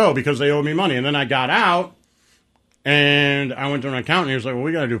 years in a row because they owed me money, and then I got out. And I went to an accountant. He was like, well,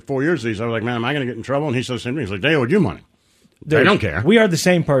 we got to do 4 years of these. I was like, man, am I going to get in trouble? And he said the same thing. He's like, they owed you money. They don't care. We are the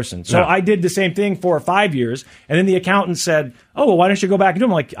same person. So I did the same thing for 5 years. And then the accountant said, oh, well, why don't you go back and do them?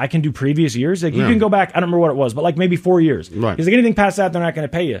 I'm like, I can do previous years. Like, you can go back. I don't remember what it was, but like maybe 4 years. Right. He's like, anything past that, they're not going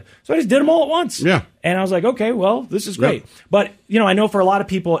to pay you. So I just did them all at once. Yeah. And I was like, okay, well, this is great. Yep. But, I know for a lot of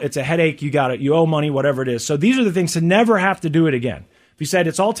people, it's a headache. You owe money, whatever it is. So these are the things to never have to do it again. If you said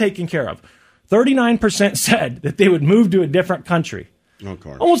it's all taken care of. 39% said that they would move to a different country. Of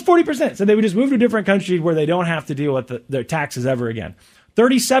course. Almost 40% said they would just move to a different country where they don't have to deal with their taxes ever again.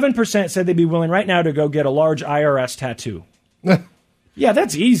 37% said they'd be willing right now to go get a large IRS tattoo. Yeah,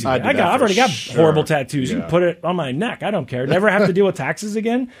 that's easy. I've already got horrible tattoos. Yeah. You can put it on my neck. I don't care. Never have to deal with taxes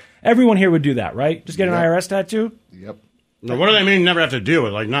again. Everyone here would do that, right? Just get an IRS tattoo? Yep. Now, what do they mean never have to deal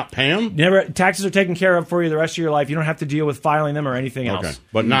with? Like not pay them? Taxes are taken care of for you the rest of your life. You don't have to deal with filing them or anything else.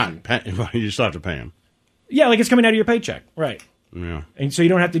 But you still have to pay them. Yeah, like it's coming out of your paycheck. Right. Yeah. And so you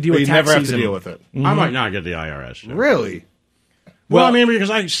don't have to deal with tax never have season. to deal with it. Mm-hmm. I might not get the IRS. So. Really? Well, I mean, because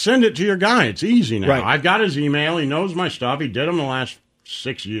I send it to your guy. It's easy now. Right. I've got his email. He knows my stuff. He did them the last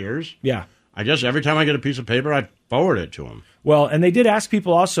 6 years. Yeah. I just, every time I get a piece of paper, I forward it to him. Well, and they did ask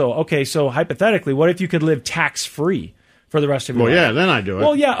people also, okay, so hypothetically, what if you could live tax-free for the rest of your Well, life. yeah, then I do it.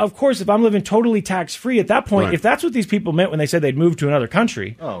 Well, yeah, of course, if I'm living totally tax-free at that point, Right. if that's what these people meant when they said they'd move to another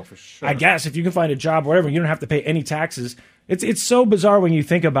country, Oh, for sure. I guess if you can find a job or whatever, you don't have to pay any taxes. It's so bizarre when you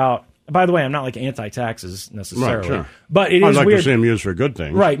think about, by the way, I'm not like anti-taxes necessarily, Right, sure. but it I'd is like weird. to see them used for good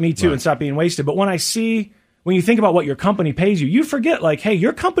things. Right, me too, Right. and stop being wasted. But when you think about what your company pays you, you forget, like, hey,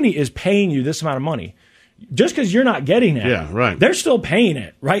 your company is paying you this amount of money. Just because you're not getting it, Yeah, right. they're still paying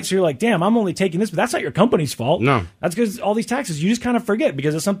it, right? So you're like, damn, I'm only taking this, but that's not your company's fault. No. That's because all these taxes, you just kind of forget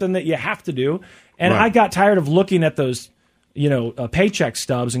because it's something that you have to do. And Right. I got tired of looking at those, paycheck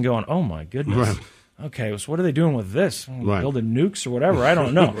stubs and going, oh my goodness. Right. Okay, so what are they doing with this? Right. Building nukes or whatever? I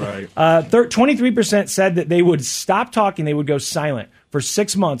don't know. Right. 23% said that they would stop talking, they would go silent for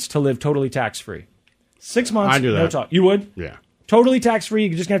 6 months to live totally tax-free. 6 months, I do no that. talk. You would? Yeah. Totally tax-free,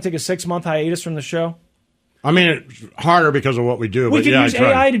 you're just going to take a 6-month hiatus from the show? I mean, it's harder because of what we do, We but could yeah, use I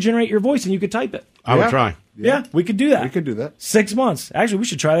try. AI to generate your voice and you could type it. I would Yeah. try. Yeah, we could do that. We could do that. 6 months. Actually, we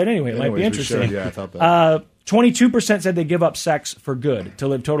should try that anyway. It might be Anyways, we interesting. should. Yeah, I thought that. 22% said they give up sex for good to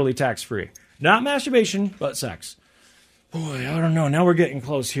live totally tax-free. Not masturbation, but sex. Boy, I don't know. Now we're getting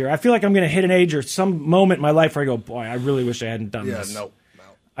close here. I feel like I'm going to hit an age or some moment in my life where I go, boy, I really wish I hadn't done Yeah, this. no.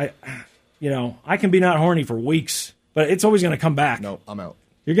 I can be not horny for weeks, but it's always going to come back. No, I'm out.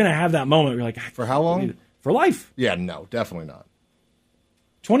 You're going to have that moment where you're like, For how long? For life. Yeah, no, definitely not.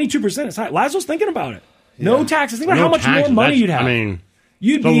 22% is high. Laszlo's thinking about it. No taxes. Think about No how much taxes. more money That's- you'd have. I mean,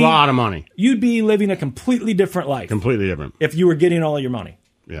 You'd it's a lot of money. You'd be living a completely different life Completely different. if you were getting all of your money.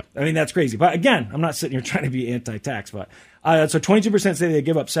 Yeah. I mean, that's crazy. But again, I'm not sitting here trying to be anti-tax. But so 22% say they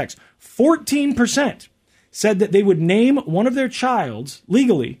give up sex. 14% said that they would name one of their childs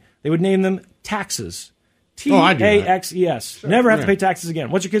legally. They would name them Taxes. I do that. Taxes. Never have to pay taxes again.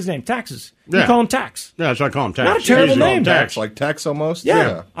 What's your kid's name? Taxes. You Yeah. call him Tax. Yeah, that's what I call them. Tax. Not a terrible Easy. name. Tax, like tax almost?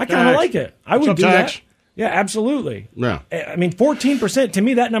 Yeah, I kind of Tax. like it. I would What's do up, Tax? that. Yeah, absolutely. Yeah. I mean, 14%, to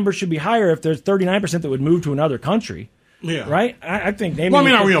me, that number should be higher if there's 39% that would move to another country. Yeah. Right? I think naming Well, I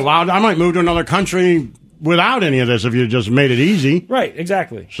mean, your are we kids- allowed? I might move to another country without any of this if you just made it easy. Right,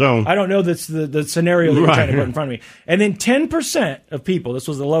 exactly. So- I don't know that's the scenario that you're Right. trying to put in front of me. And then 10% of people, this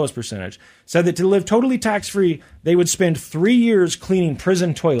was the lowest percentage, said that to live totally tax-free, they would spend 3 years cleaning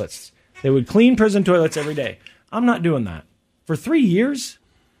prison toilets. They would clean prison toilets every day. I'm not doing that. For 3 years?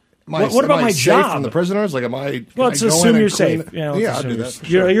 What about am I my safe job? from the prisoners? Like, am I? Well, can let's I go in assume and you're clean safe. it? Yeah, let's Yeah, I'll assume do you're- that. For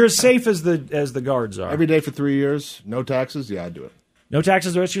You're, sure. you're as safe as the guards are. Every day for 3 years, no taxes. Yeah, I'd do it. No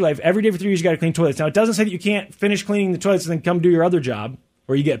taxes the rest of your life. Every day for 3 years, you got to clean toilets. Now, it doesn't say that you can't finish cleaning the toilets and then come do your other job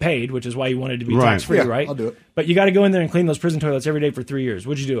where you get paid, which is why you wanted to be Right. tax-free, Yeah, right? I'll do it. But you got to go in there and clean those prison toilets every day for 3 years.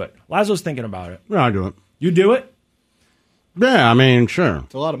 Would you do it? Laszlo's thinking about it. Yeah, I do it. You do it? Yeah, I mean, sure.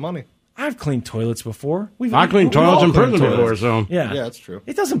 It's a lot of money. I've cleaned toilets before. I cleaned toilets in prison toilets. before, so. Yeah. Yeah, that's true.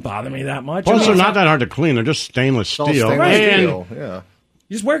 It doesn't bother me that much. Plus, I mean, they're it's not that hard to clean. They're just stainless It's all steel. stainless And steel. Yeah.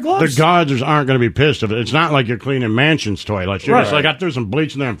 You just wear the gloves. guards aren't going to be pissed if it. It's not like you're cleaning mansions toilets. You're just Right. like, I threw some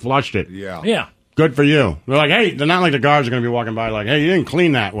bleach in there and flushed it. Yeah. Yeah. Good for you. They're like, hey, they're not like the guards are going to be walking by like, hey, you didn't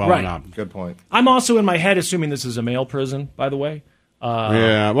clean that well Right. enough. Good point. I'm also in my head assuming this is a male prison, by the way.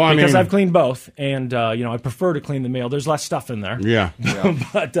 Yeah, well, I because mean, I've cleaned both, and I prefer to clean the male. There's less stuff in there. yeah.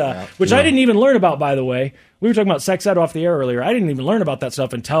 But which I didn't even learn about, by the way. We were talking about sex ed off the air earlier. I didn't even learn about that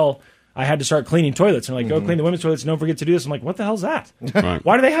stuff until I had to start cleaning toilets. And like, go clean the women's toilets. And don't forget to do this. I'm like, what the hell's that? Right.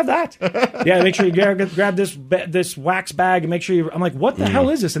 Why do they have that? Yeah, make sure you grab this wax bag and make sure you. I'm like, what the hell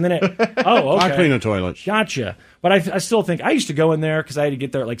is this? And then okay. I clean the toilets. Gotcha. But I still think I used to go in there because I had to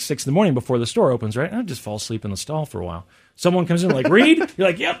get there at like 6 a.m. before the store opens, right? And I'd just fall asleep in the stall for a while. Someone comes in like, Reed? You're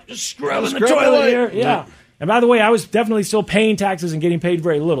like, yep, just scrubbing the Scrub toilet away. here. Yeah. And by the way, I was definitely still paying taxes and getting paid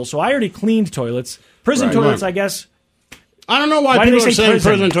very little. So I already cleaned toilets. Prison Right. toilets, Right. I guess. I don't know why, Why do people they are say saying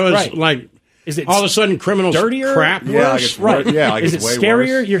prison? toilets Right. like Is it all of a sudden criminals dirtier? crap Yeah, like worse. it's Right. wor- yeah, like Is it's it way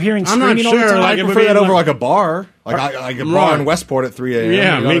scarier? worse. You're hearing I'm not screaming all the sure, time? like, I it prefer would that be over like- like a bar. Like a bar Right. in Westport at 3 a.m.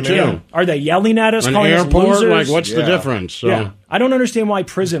 Yeah, you know me what I mean? too. Are they yelling at us, An calling us airport, losers? like what's the Yeah. difference? So, Yeah. I don't understand why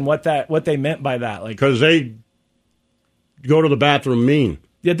prison, what they meant by that. Like, because they go to the bathroom mean.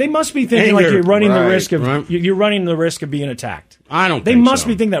 yeah, they must be thinking like Anger. you're running the Right, risk of right. you're running the risk of being attacked. I don't. They think must so.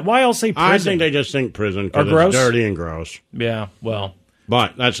 be thinking that. Why else say prison? I think they just think prison Or because gross? it's dirty and gross. Yeah, well,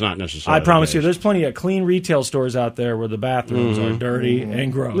 But that's not necessarily. I promise the you, case. there's plenty of clean retail stores out there where the bathrooms are dirty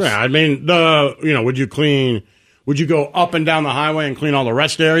and gross. Yeah, I mean, would you go up and down the highway and clean all the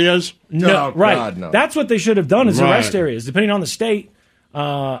rest areas? No, Oh, right. God, no. That's what they should have done is the Right. rest areas, depending on the state.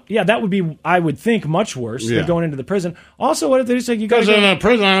 Yeah, that would be, I would think, much worse Yeah. than going into the prison. Also, what if they just say you got Because to in go? a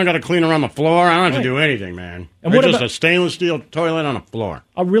prison, I don't got to clean around the floor. I don't have Right. to do anything, man. And It's what just about- a stainless steel toilet on a floor.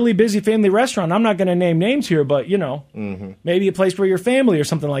 A really busy family restaurant. I'm not going to name names here, but maybe a place where your family or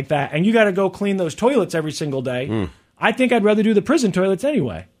something like that, and you got to go clean those toilets every single day. I think I'd rather do the prison toilets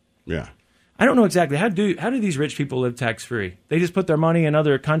anyway. Yeah. I don't know exactly how do these rich people live tax free? They just put their money in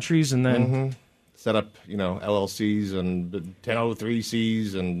other countries and then set up, LLCs and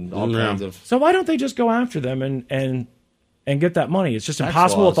 1003Cs and all kinds of. So why don't they just go after them and get that money? It's just Tax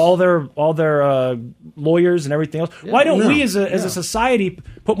impossible laws. with all their lawyers and everything else. Why don't we as a society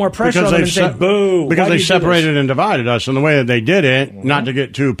put more pressure on them and say, boo? Because why do they you do separated and divided us. And the way that they did it, not to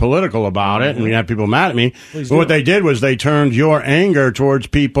get too political about it, and we have people mad at me, but what they did was they turned your anger towards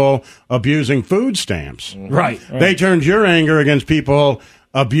people abusing food stamps. Right. They turned your anger against people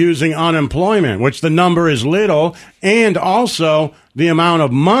abusing unemployment, which the number is little, and also the amount of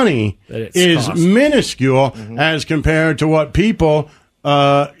money is minuscule as compared to what people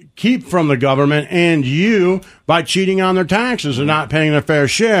keep from the government and you by cheating on their taxes and not paying their fair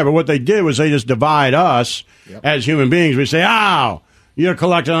share. But what they did was they just divide us as human beings. We say, you're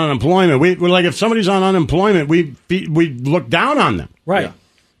collecting unemployment. We're like, if somebody's on unemployment, we look down on them. Right. Yeah.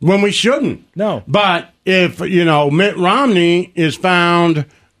 When we shouldn't. No. But if, Mitt Romney is found,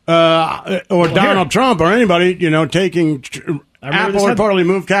 or Donald Trump or anybody, taking Apple reportedly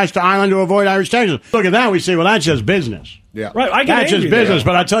moved cash to Ireland to avoid Irish taxes. Look at that. We say, well, that's just business. Yeah. Right. I get That's just business.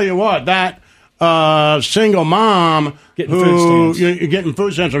 But I tell you what, that single mom getting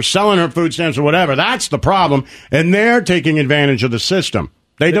food stamps or selling her food stamps or whatever, that's the problem. And they're taking advantage of the system.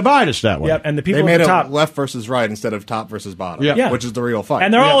 They divide us that way. Yep, and the people they at made the top, it left versus right instead of top versus bottom, which is the real fight.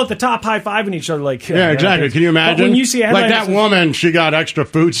 And they're all at the top high-fiving each other like... Yeah, exactly. Can you imagine? But when you see a headline like that woman, she got extra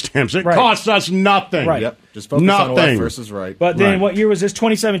food stamps. It costs us nothing. Right. Yep. Just focus on left versus right. But then what year was this?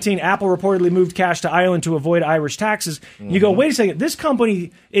 2017. Apple reportedly moved cash to Ireland to avoid Irish taxes. You go, wait a second. This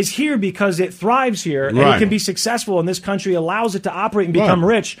company is here because it thrives here and it can be successful, and this country allows it to operate and become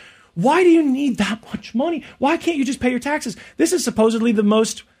rich. Why do you need that much money? Why can't you just pay your taxes? This is supposedly the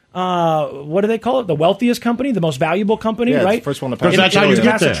most... what do they call it? The wealthiest company, the most valuable company, right? It's the first one to pass. That's how you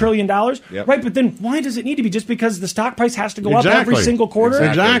get there. $1 trillion, right? But then why does it need to be just because the stock price has to go up every single quarter?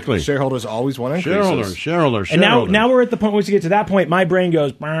 Exactly. Shareholders always want increases. Shareholders. And now we're at the point once you get to that point, my brain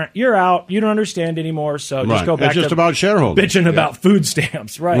goes, "You're out. You don't understand anymore." So just go back. It's just to about shareholders bitching about food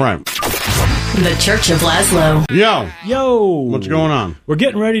stamps, right? Right. The Church of Laszlo. Yo, what's going on? We're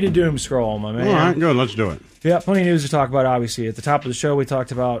getting ready to doom scroll, my man. All right, good. Let's do it. Yeah, plenty of news to talk about. Obviously, at the top of the show, we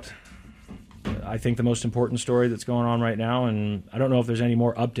talked about. I think the most important story that's going on right now, and I don't know if there's any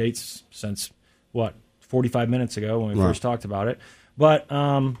more updates since 45 minutes ago when we first talked about it. But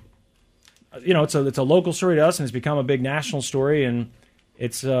it's a local story to us, and it's become a big national story, and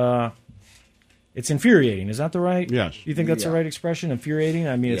it's infuriating. Is that the right? Yes. You think that's the right expression? Infuriating.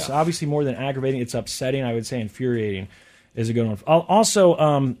 I mean, it's obviously more than aggravating. It's upsetting. I would say infuriating is a good one.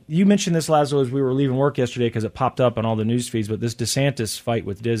 Also, you mentioned this, Laszlo, as we were leaving work yesterday because it popped up on all the news feeds. But this DeSantis fight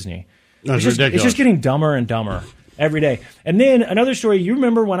with Disney. That's ridiculous. It's just getting dumber and dumber every day. And then another story, you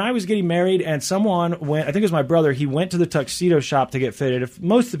remember when I was getting married and someone went, I think it was my brother, he went to the tuxedo shop to get fitted. If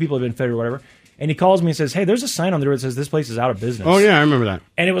most of the people have been fitted or whatever. And he calls me and says, hey, there's a sign on the door that says this place is out of business. Oh, yeah, I remember that.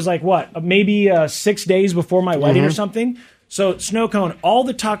 And it was like, maybe 6 days before my wedding or something. So Snow Cone, all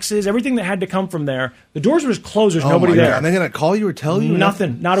the tuxes, everything that had to come from there, the doors were just closed. There's nobody there. And they're going to call you or tell you?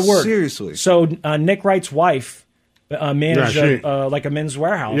 Nothing, not a word. Seriously. So Nick Wright's wife managed like a men's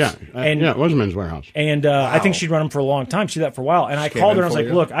warehouse. It was a men's warehouse. And I think she'd run them for a long time. She did that for a while. And I called her and I was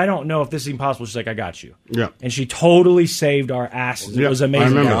like, look, I don't know if this is even possible. She's like, I got you. Yeah. And she totally saved our asses. It was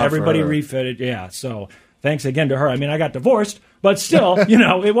amazing. Everybody refitted. Yeah. So thanks again to her. I mean, I got divorced, but still,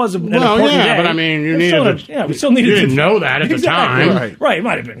 it was an important day. But I mean, we still needed you didn't know that at the time. Right. It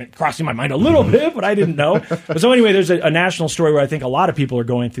might have been crossing my mind a little bit, but I didn't know. But so anyway, there's a national story where I think a lot of people are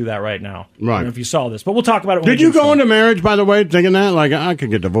going through that right now. Right. I don't know if you saw this, but we'll talk about it. Did you go into marriage, by the way, thinking that? Like, I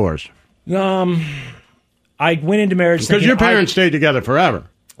could get divorced. I went into marriage because your parents stayed together forever.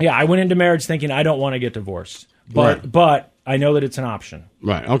 Yeah, I went into marriage thinking I don't want to get divorced, but I know that it's an option.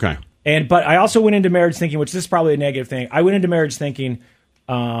 Right. Okay. But I also went into marriage thinking, which this is probably a negative thing. I went into marriage thinking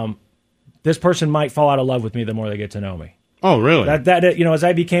this person might fall out of love with me the more they get to know me. Oh, really? That as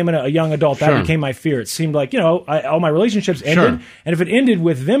I became a young adult, that became my fear. It seemed like all my relationships ended, and if it ended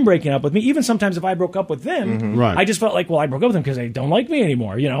with them breaking up with me, even sometimes if I broke up with them, I just felt like, well, I broke up with them because they don't like me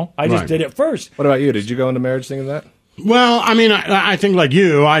anymore. I just did it first. What about you? Did you go into marriage thinking that? Well, I mean, I think like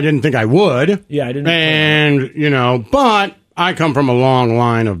you, I didn't think I would. Yeah, I didn't. And but I come from a long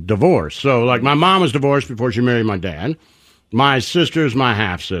line of divorce. So, like, my mom was divorced before she married my dad. My sister's my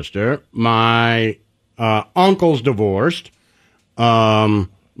half-sister. My uncle's divorced.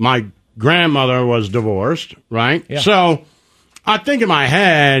 My grandmother was divorced, right? Yeah. So, I think in my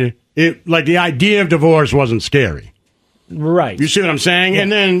head, the idea of divorce wasn't scary. Right. You see what I'm saying? Yeah.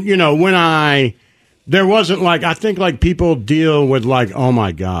 And then, when I there wasn't like, I think like people deal with like, oh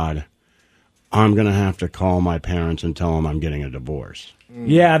my God, I'm going to have to call my parents and tell them I'm getting a divorce.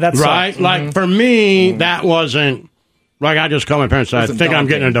 Yeah, that's right. Like for me, that wasn't like I just called my parents and said, I think I'm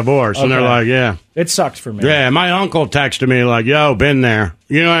getting a divorce. And they're like, yeah. It sucked for me. Yeah, my uncle texted me like, yo, been there.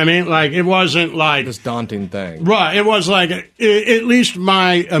 You know what I mean? Like it wasn't like this daunting thing. Right. It was like at least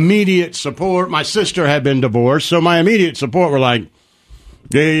my immediate support. My sister had been divorced. So my immediate support were like,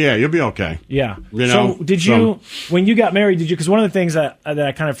 yeah, you'll be okay. Yeah. You know? So did you, when you got married, because one of the things that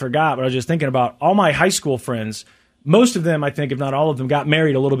I kind of forgot, but I was just thinking about, all my high school friends, most of them, I think, if not all of them, got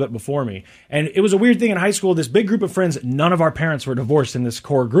married a little bit before me. And it was a weird thing in high school, this big group of friends, none of our parents were divorced in this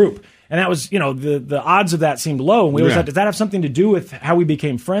core group. And that was, the odds of that seemed low. And we always thought, does that have something to do with how we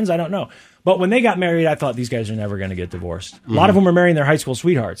became friends? I don't know. But when they got married, I thought these guys are never going to get divorced. A lot of them were marrying their high school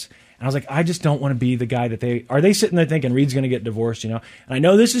sweethearts. And I was like, I just don't want to be the guy that are they sitting there thinking Reed's going to get divorced, And I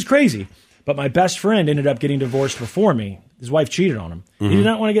know this is crazy, but my best friend ended up getting divorced before me. His wife cheated on him. He did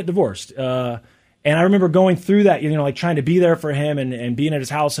not want to get divorced. And I remember going through that, like trying to be there for him and being at his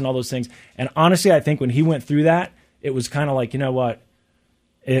house and all those things. And honestly, I think when he went through that, it was kind of like, you know what?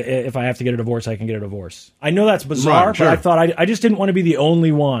 If I have to get a divorce, I can get a divorce. I know that's bizarre, right, sure. But I thought I just didn't want to be the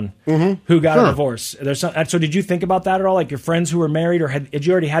only one who got a divorce. So did you think about that at all? Like your friends who were married, or had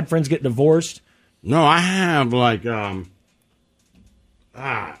you already had friends get divorced? No, I have like the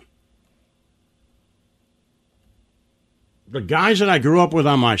guys that I grew up with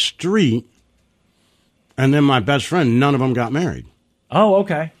on my street, and then my best friend, none of them got married. Oh,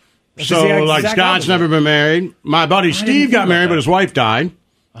 okay. So like Scott's never been married. My buddy Steve got married, but his wife died.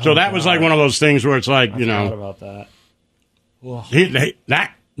 So that was like one of those things where it's like, I forgot about that.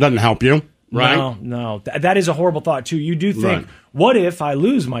 That doesn't help you, right? No. That is a horrible thought, too. You do think, what if I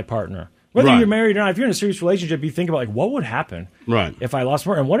lose my partner? Whether you're married or not, if you're in a serious relationship, you think about, like, what would happen if I lost my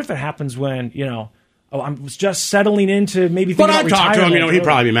partner? And what if it happens when, I'm just settling into maybe thinking about retirement. But I talked to him, he'd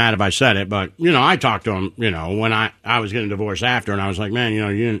probably be mad if I said it, but, I talked to him, when I was getting divorced after, and I was like,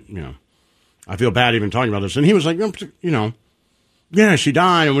 man, I feel bad even talking about this. And he was like, yeah, she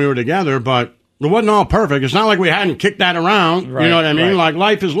died and we were together, but it wasn't all perfect. It's not like we hadn't kicked that around. Right, you know what I mean? Right. Like,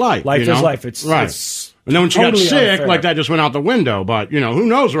 life is life. Life is life. It's and then when she got sick, unfair. Like, that just went out the window. But, who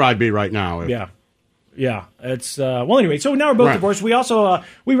knows where I'd be right now. Yeah. It's, well, anyway, so now we're both divorced. We also,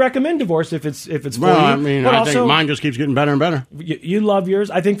 we recommend divorce if it's for you. I mean, I think mine just keeps getting better and better. You love yours.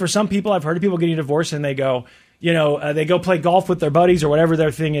 I think for some people, I've heard of people getting divorced and they go, they go play golf with their buddies or whatever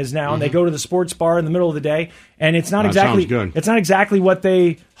their thing is now, and they go to the sports bar in the middle of the day, and it's not exactly what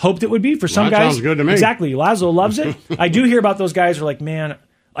they hoped it would be for some guys. Sounds good to me. Exactly. Laszlo loves it. I do hear about those guys who are like, man,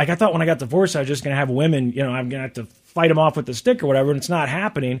 like I thought when I got divorced, I was just going to have women, I'm going to have to fight them off with the stick or whatever, and it's not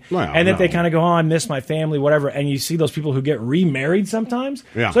happening. And that they kind of go, I miss my family, whatever, and you see those people who get remarried sometimes.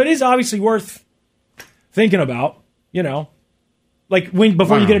 Yeah. So it is obviously worth thinking about, Like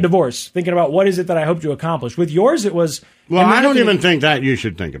before you get a divorce, thinking about what is it that I hope to accomplish. With yours, it was. Well, I don't even think that you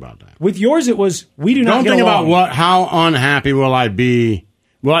should think about that. With yours, it was we do not. Don't get think along. about how unhappy will I be.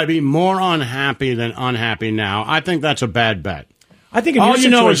 Will I be more unhappy than unhappy now? I think that's a bad bet. I think in all your you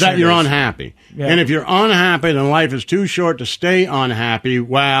know is that you're unhappy, Yeah. and if you're unhappy, then life is too short to stay unhappy.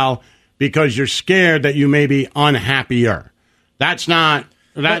 Well, because you're scared that you may be unhappier. That's not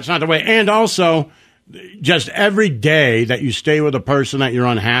the way. And also, just every day that you stay with a person that you're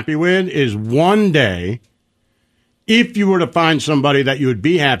unhappy with is one day, if you were to find somebody that you would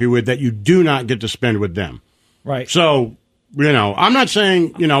be happy with, that you do not get to spend with them. Right. So, I'm not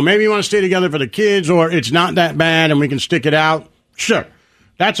saying, maybe you want to stay together for the kids or it's not that bad and we can stick it out. Sure.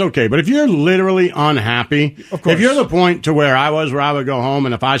 That's okay. But if you're literally unhappy, if you're the point to where I was, where I would go home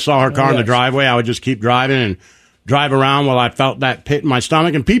and if I saw her car in the driveway, I would just keep driving and drive around while I felt that pit in my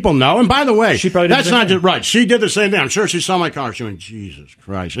stomach, and people know. And by the way, that's not just right. She did the same thing. I'm sure she saw my car. She went, Jesus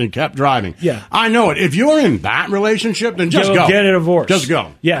Christ, and kept driving. Yeah, I know it. If you're in that relationship, then just go. Get a divorce. Just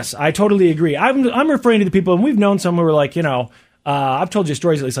go. Yes, I totally agree. I'm referring to the people, and we've known some who were like, I've told you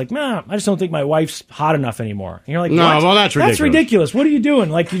stories. It's like, man, I just don't think my wife's hot enough anymore. And you're like, no, what? Well, that's ridiculous. That's ridiculous. What are you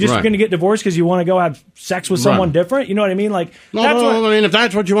doing? Like, you're just going to get divorced because you want to go have sex with someone different? You know what I mean? Like, if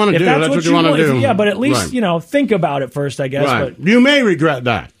that's what you want to do, that's what you want to do. Yeah, but at least think about it first, I guess. Right. But you may regret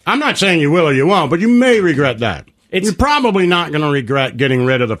that. I'm not saying you will or you won't, but you may regret that. You're probably not going to regret getting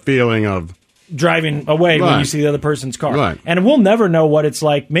rid of the feeling of driving away when you see the other person's car. Right. And we'll never know what it's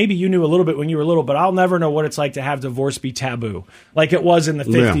like. Maybe you knew a little bit when you were little, but I'll never know what it's like to have divorce be taboo, like it was in the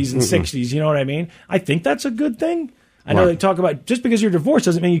 50s and 60s. You know what I mean? I think that's a good thing. I know they talk about just because you're divorced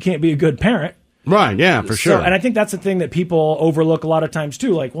doesn't mean you can't be a good parent. Right, yeah, for sure. And I think that's the thing that people overlook a lot of times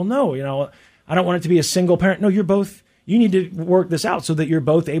too. Like, well, no, I don't want it to be a single parent. No, you you need to work this out so that you're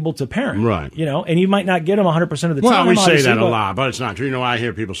both able to parent. Right. And you might not get them 100% of the time. Well, we say that a lot, but it's not true. I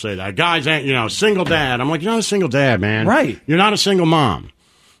hear people say that. Guys ain't, single dad. I'm like, you're not a single dad, man. Right. You're not a single mom.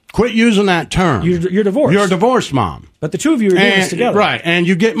 Quit using that term. You're divorced. You're a divorced mom. But the two of you are doing this together. Right. And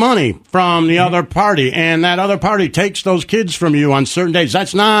you get money from the other party, and that other party takes those kids from you on certain days.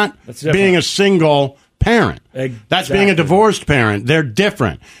 That's not being a single parent. Exactly. That's being a divorced parent. They're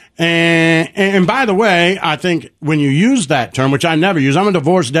different. And by the way, I think when you use that term, which I never use, I'm a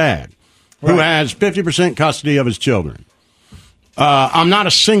divorced dad who has 50% custody of his children. I'm not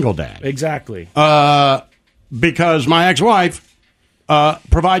a single dad. Exactly. Because my ex-wife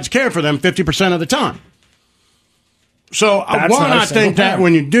provides care for them 50% of the time. So I think that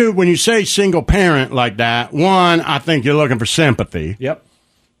when you say single parent like that, one, I think you're looking for sympathy. Yep.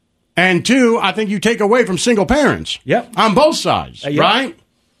 And two, I think you take away from single parents. Yep. On both sides, right?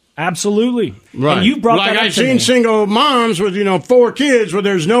 Absolutely. Right. And you brought that up I've seen single moms with, 4 kids where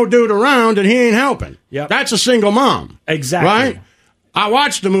there's no dude around and he ain't helping. Yep. That's a single mom. Exactly. Right? I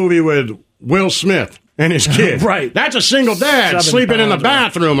watched the movie with Will Smith and his kid. Right. That's a single dad sleeping in the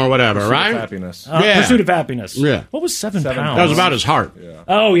bathroom or whatever, right? Happiness. Pursuit of Happiness. Yeah. What was 7 pounds? That was about his heart. Yeah.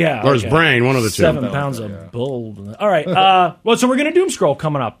 Oh, yeah. Or his brain, one of the two. 7 pounds of bull. All right. So we're going to doom scroll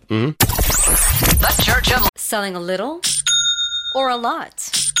coming up. Mm-hmm. The Church of Selling a little or a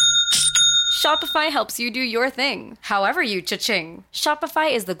lot? Shopify helps you do your thing, however you cha-ching.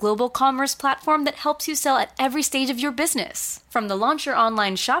 Shopify is the global commerce platform that helps you sell at every stage of your business. From the launch your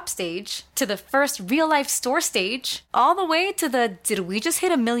online shop stage, to the first real-life store stage, all the way to the did we just hit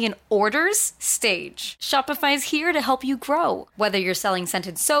 1 million orders stage. Shopify is here to help you grow. Whether you're selling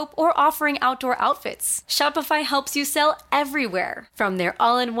scented soap or offering outdoor outfits, Shopify helps you sell everywhere. From their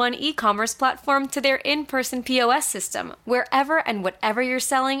all-in-one e-commerce platform to their in-person POS system, wherever and whatever you're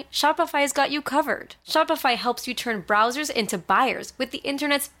selling, Shopify's got you covered. Shopify helps you turn browsers into buyers with the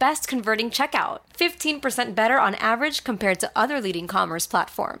internet's best converting checkout. 15% better on average compared to other leading commerce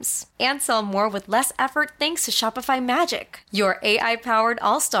platforms. And sell more with less effort thanks to Shopify Magic, your AI-powered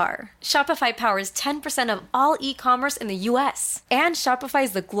all-star. Shopify powers 10% of all e-commerce in the U.S. And Shopify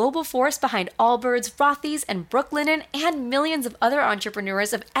is the global force behind Allbirds, Rothy's, and Brooklinen, and millions of other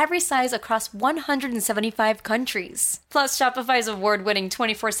entrepreneurs of every size across 175 countries. Plus, Shopify's award-winning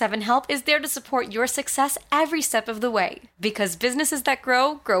 24/7 help is there to support your success every step of the way. Because businesses that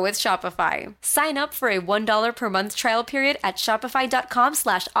grow with Shopify. Sign up for a $1 per month trial period at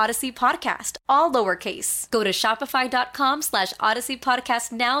shopify.com/Odyssey Podcast, all lowercase. Go to shopify.com/Odyssey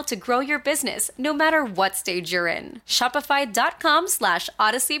Podcast now to grow your business, no matter what stage you're in.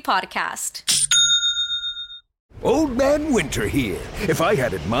 Shopify.com/Odyssey Podcast. Old Man Winter here. If I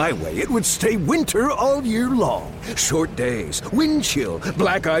had it my way, it would stay winter all year long. Short days, wind chill,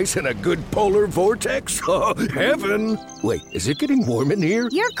 black ice, and a good polar vortex. Oh, heaven. Wait, is it getting warm in here?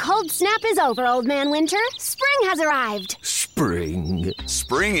 Your cold snap is over, Old Man Winter. Spring has arrived. Spring.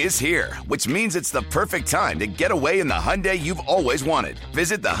 Spring is here, which means it's the perfect time to get away in the Hyundai you've always wanted.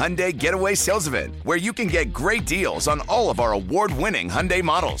 Visit the Hyundai Getaway Sales Event, where you can get great deals on all of our award-winning Hyundai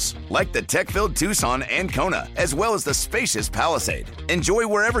models, like the tech-filled Tucson and Kona, as well as the spacious Palisade. Enjoy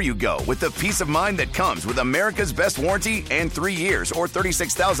wherever you go with the peace of mind that comes with America's best warranty and 3 years or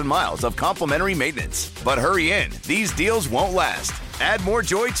 36,000 miles of complimentary maintenance. But hurry in, these deals won't last. Add more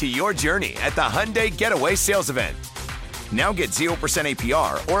joy to your journey at the Hyundai Getaway Sales Event. Now get 0%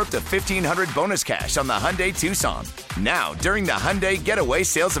 APR or up to $1,500 bonus cash on the Hyundai Tucson. Now, during the Hyundai Getaway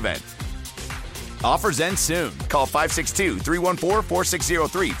Sales Event. Offers end soon. Call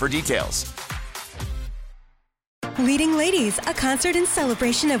 562-314-4603 for details. Leading Ladies, a concert in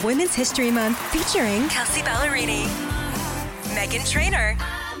celebration of Women's History Month featuring Kelsea Ballerini, Meghan Trainor,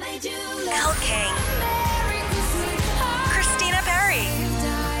 Elle King, Christina Perri.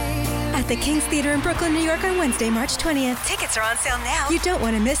 At the King's Theater in Brooklyn, New York on Wednesday, March 20th. Tickets are on sale now. You don't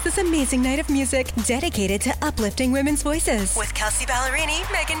want to miss this amazing night of music dedicated to uplifting women's voices. With Kelsea Ballerini,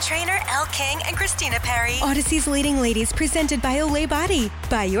 Meghan Trainor, Elle King, and Christina Perri. Odyssey's Leading Ladies, presented by Olay Body.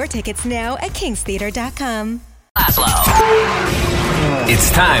 Buy your tickets now at kingstheater.com.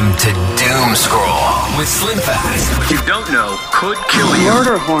 It's time to doom scroll with Slim Fast. What you don't know could kill you.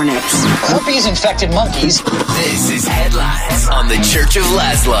 Murder hornets. Herpes-infected monkeys. This is Headlines on the Church of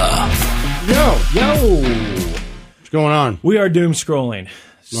Laszlo. Yo. What's going on? We are doom scrolling.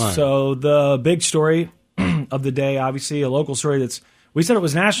 Right. So the big story of the day, obviously, a local story that's. We said it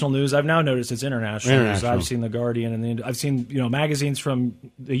was national news. I've now noticed it's international news. I've seen The Guardian, and I've seen magazines from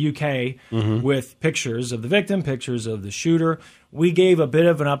the UK with pictures of the victim, pictures of the shooter. We gave a bit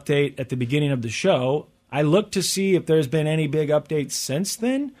of an update at the beginning of the show. I looked to see if there's been any big updates since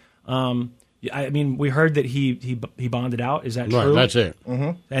then. I mean, we heard that he bonded out. Is that Right, true? that's it.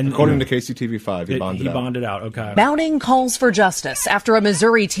 Mm-hmm. And according to KCTV5, he bonded out. He bonded out. Okay. Mounting calls for justice after a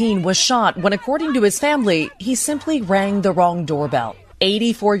Missouri teen was shot when, according to his family, he simply rang the wrong doorbell.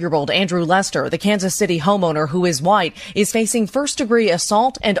 84-year-old Andrew Lester, the Kansas City homeowner who is white, is facing first-degree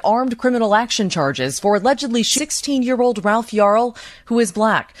assault and armed criminal action charges for allegedly 16-year-old Ralph Yarl, who is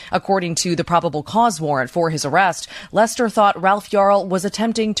black. According to the probable cause warrant for his arrest, Lester thought Ralph Yarl was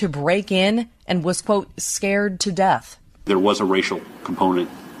attempting to break in and was, quote, scared to death. There was a racial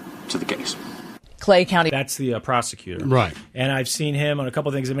component to the case. Clay County. That's the prosecutor. Right. And I've seen him on a couple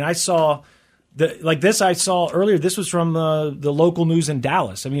of things. I mean, I saw... I saw earlier, this was from the local news in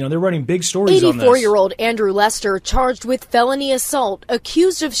Dallas. I mean, they're running big stories on this. 84-year-old Andrew Lester charged with felony assault,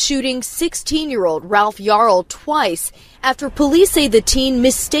 accused of shooting 16-year-old Ralph Yarl twice after police say the teen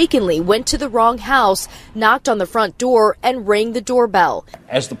mistakenly went to the wrong house, knocked on the front door, and rang the doorbell.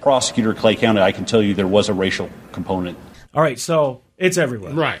 As the prosecutor, Clay County, I can tell you there was a racial component. All right, so it's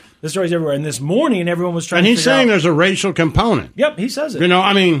everywhere. Right. The story's everywhere. And this morning, everyone was trying And to he's saying out, there's a racial component. Yep, he says it. You know,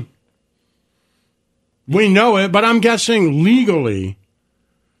 I mean... We know it, but I'm guessing legally,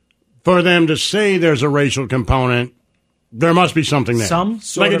 for them to say there's a racial component, there must be something there. Some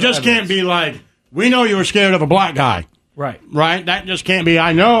sort like, of it just evidence. can't be like, we know you were scared of a black guy. Right. Right? That just can't be,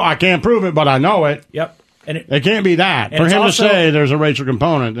 I can't prove it, but I know it. Yep. And it can't be that. and For it's him also- to say there's a racial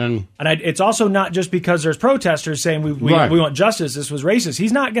component, then... And it's also not just because there's protesters saying we want justice, this was racist.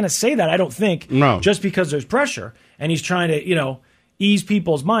 He's not going to say that, I don't think, just because there's pressure. And he's trying to, ease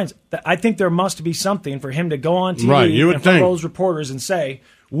people's minds. I think there must be something for him to go on TV and for those reporters and say,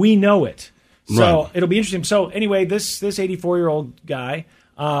 we know it. So it'll be interesting. So anyway, this 84-year-old guy,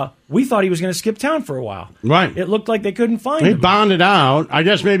 we thought he was going to skip town for a while. Right. It looked like they couldn't find He him. bonded out. I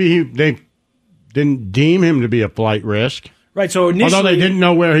guess maybe they didn't deem him to be a flight risk. Right, so initially... Although they didn't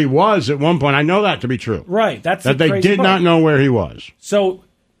know where he was at one point. I know that to be true. Right, that's that the they crazy did part. not know where he was. So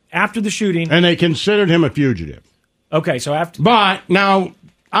after the shooting... And they considered him a fugitive. Okay, so after... But now,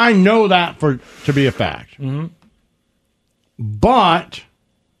 I know that to be a fact. Mm-hmm. But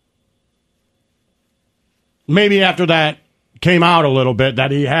maybe after that came out a little bit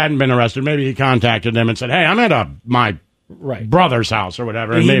that he hadn't been arrested, maybe he contacted them and said, hey, I'm at my brother's house or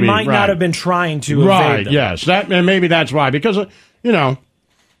whatever. And maybe, he might not have been trying to evade them. Yes. And maybe that's why. Because,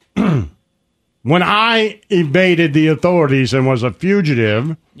 when I evaded the authorities and was a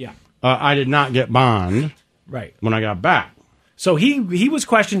fugitive, I did not get bond. Right. When I got back. So he was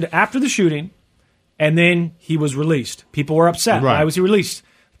questioned after the shooting, and then he was released. People were upset. Right. Why was he released?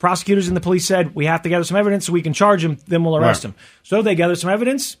 Prosecutors and the police said, we have to gather some evidence so we can charge him, then we'll arrest him. So they gather some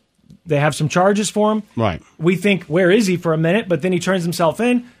evidence. They have some charges for him. Right. We think, where is he for a minute? But then he turns himself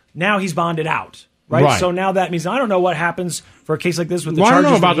in. Now he's bonded out. Right? So now that means, I don't know what happens for a case like this with the charges. I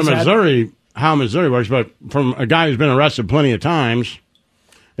don't know about that the he's had. Missouri, how Missouri works, but from a guy who's been arrested plenty of times,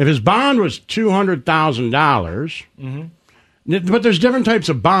 if his bond was $200,000, Mm-hmm. but there's different types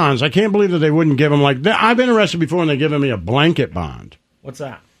of bonds. I can't believe that they wouldn't give him I've been arrested before and they've given me a blanket bond. What's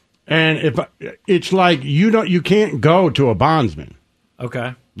that? And if it's like you can't go to a bondsman.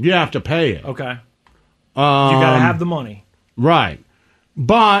 Okay. You have to pay it. Okay. You got to have the money. Right.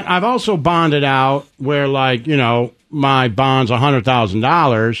 But I've also bonded out where, my bond's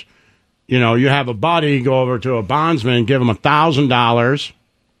 $100,000. You have a buddy go over to a bondsman, give him $1,000.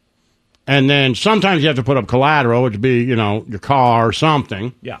 And then sometimes you have to put up collateral, which would be, your car or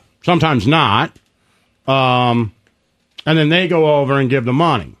something. Yeah. Sometimes not. And then they go over and give the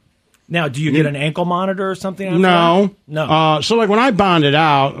money. Now, do you get an ankle monitor or something? After No. that? No. So, when I bonded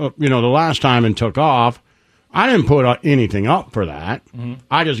out, the last time and took off, I didn't put anything up for that. Mm-hmm.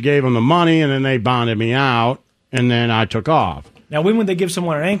 I just gave them the money, and then they bonded me out, and then I took off. Now, when would they give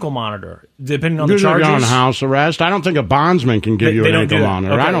someone an ankle monitor? Depending on the Usually charges? you're on house arrest. I don't think a bondsman can give you They an don't ankle do that.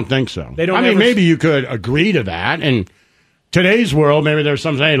 monitor. Okay. I don't think so. They don't I mean, ever- maybe you could agree to that. And today's world, maybe there's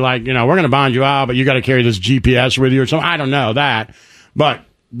some say, we're going to bond you out, but you got to carry this GPS with you or something. I don't know that. But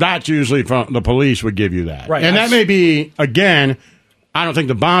that's usually from the police would give you that. Right. And that may be, again, I don't think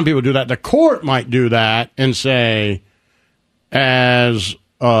the bond people do that. The court might do that and say, as,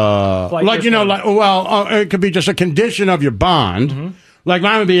 it could be just a condition of your bond. Mm-hmm. Like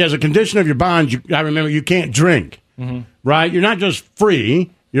mine would be as a condition of your bond, I remember you can't drink, Mm-hmm. right? You're not just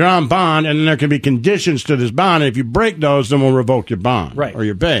free, you're on bond, and then there can be conditions to this bond. And if you break those, then we'll revoke your bond Right. or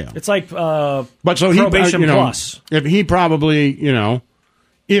your bail. It's like But so probation he, plus. If he probably,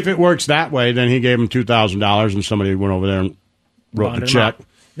 if it works that way, then he gave him $2,000 and somebody went over there and wrote Bonded the him check. out.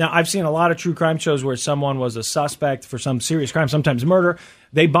 Now, I've seen a lot of true crime shows where someone was a suspect for some serious crime, sometimes murder.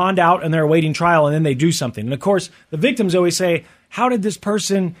 They bond out and they're awaiting trial, and then they do something. And, of course, the victims always say, how did this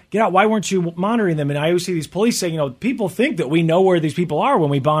person get out? Why weren't you monitoring them? And I always see these police saying, people think that we know where these people are when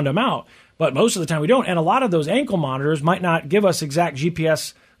we bond them out, but most of the time we don't. And a lot of those ankle monitors might not give us exact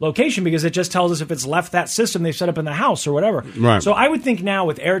GPS location because it just tells us if it's left that system they've set up in the house or whatever. Right. So I would think now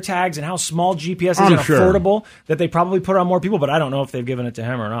with AirTags and how small GPS is and affordable that they probably put it on more people, but I don't know if they've given it to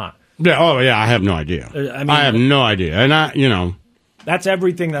him or not. Yeah. Oh, yeah. I have no idea. I have no idea. And that's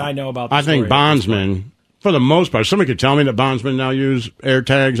everything that I know about the I think bondsmen, for the most part, somebody could tell me that bondsmen now use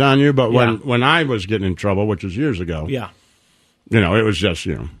AirTags on you, but when I was getting in trouble, which was years ago, it was just,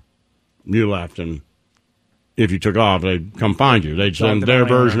 you left and if you took off, they'd come find you. They'd send their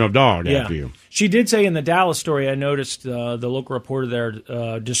version of dog after you. She did say in the Dallas story, I noticed the local reporter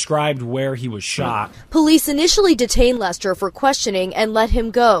there described where he was shot. Police initially detained Lester for questioning and let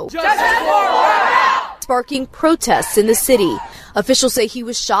him go, sparking protests in the city. Officials say he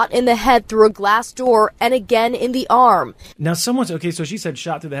was shot in the head through a glass door and again in the arm. Now, so she said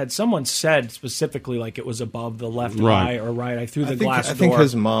shot through the head. Someone said specifically like it was above the left eye or right eye through the glass door. I think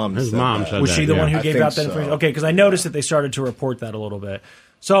his mom said that. Was she the one who gave out that information? Okay, because I noticed that they started to report that a little bit.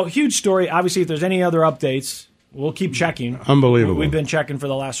 So, huge story. Obviously, if there's any other updates, we'll keep checking. Unbelievable. We've been checking for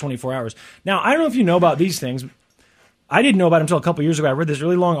the last 24 hours. Now, I don't know if you know about these things. I didn't know about them until a couple years ago. I read this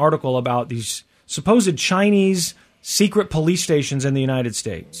really long article about these supposed Chinese secret police stations in the United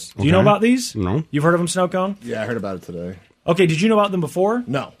States. Do you know about these? No. You've heard of them, Snowcone? Yeah, I heard about it today. Okay, did you know about them before?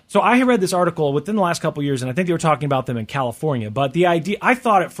 No. So I had read this article within the last couple of years, and I think they were talking about them in California. But the idea, I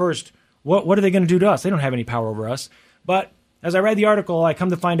thought at first, what are they going to do to us? They don't have any power over us. But as I read the article, I come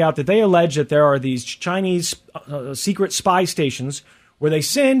to find out that they allege that there are these Chinese secret spy stations where they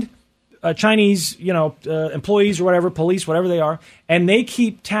send Chinese, employees or whatever, police, whatever they are, and they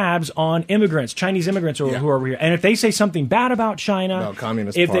keep tabs on immigrants, Chinese immigrants who are over here. And if they say something bad about China,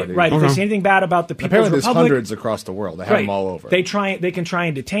 Communist if Party, if they say anything bad about the People's apparently there's Republic, hundreds across the world. They have them all over. They can try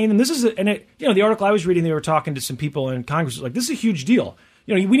and detain them. This is, the article I was reading, they were talking to some people in Congress. Like, this is a huge deal.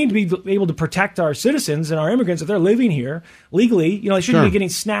 We need to be able to protect our citizens and our immigrants if they're living here legally. They shouldn't be getting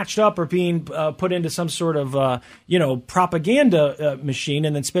snatched up or being put into some sort of propaganda machine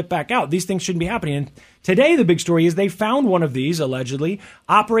and then spit back out. These things shouldn't be happening. And today the big story is they found one of these allegedly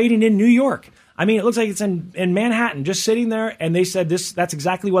operating in New York. I mean, it looks like it's in Manhattan, just sitting there, and they said that's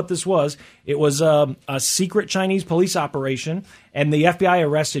exactly what this was. It was a secret Chinese police operation, and the FBI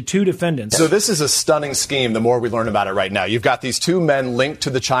arrested 2 defendants. So this is a stunning scheme the more we learn about it right now. You've got these 2 men linked to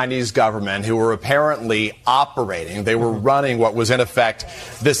the Chinese government who were apparently operating. They were running what was, in effect,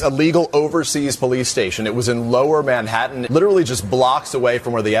 this illegal overseas police station. It was in Lower Manhattan, literally just blocks away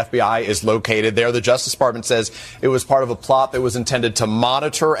from where the FBI is located there. The Justice Department says it was part of a plot that was intended to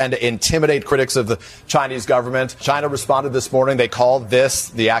monitor and to intimidate critics of the Chinese government. China responded this morning. They called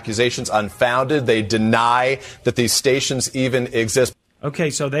the accusations unfounded. They deny that these stations even exist.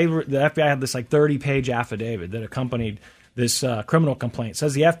 Okay, so the FBI had this 30-page affidavit that accompanied this criminal complaint. It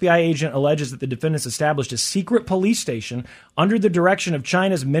says the FBI agent alleges that the defendants established a secret police station under the direction of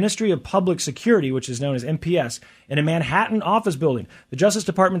China's Ministry of Public Security, which is known as MPS, in a Manhattan office building. The Justice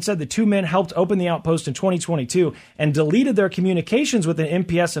Department said the 2 men helped open the outpost in 2022 and deleted their communications with an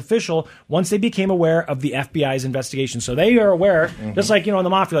MPS official once they became aware of the FBI's investigation. So they are aware, just like, in the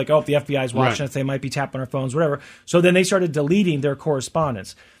mafia, if the FBI's watching us, they might be tapping our phones, whatever. So then they started deleting their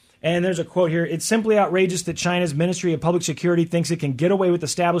correspondence. And there's a quote here. It's simply outrageous that China's Ministry of Public Security thinks it can get away with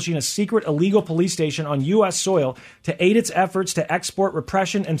establishing a secret illegal police station on U.S. soil to aid its efforts to export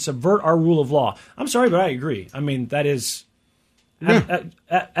repression and subvert our rule of law. I'm sorry, but I agree. I mean, that is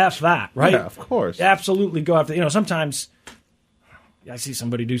F that, right? Yeah, of course. Absolutely go after. Sometimes I see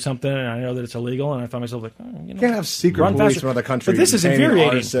somebody do something and I know that it's illegal, and I find myself like, you can't have secret police from other countries. But this is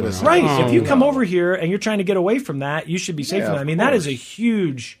infuriating, right? If you come over over here and you're trying to get away from that, you should be safe from that. I mean, that is a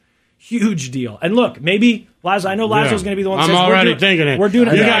huge deal. And look, maybe Lazo, I know Lazo's going to be the one that says, already thinking it. We're doing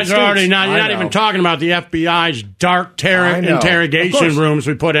it. You guys are already not. You're not even talking about the FBI's dark interrogation rooms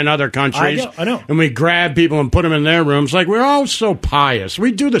we put in other countries. I know. And we grab people and put them in their rooms. Like, we're all so pious.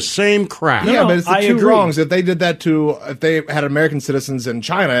 We do the same crap. Yeah, but it's the two wrongs. If they did that if they had American citizens in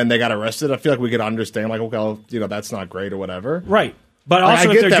China and they got arrested, I feel like we could understand, like, okay, that's not great or whatever. Right. But also,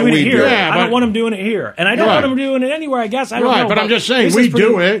 if they're doing it here, I don't want them doing it here. And I don't want them doing it anywhere, I guess. I don't know. But I'm just saying, we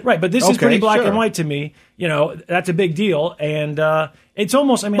do it. Right, but this is pretty black and white to me. That's a big deal. And it's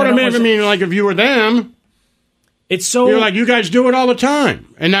almost, But I mean, like, if you were them, it's so... You're like, you guys do it all the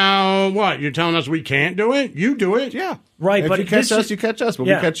time. And now, what? You're telling us we can't do it? You do it? Yeah. Right, if you catch us, you catch us. But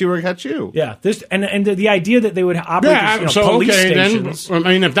we catch you, we catch you. Yeah, and the idea that they would operate these, police stations... Then,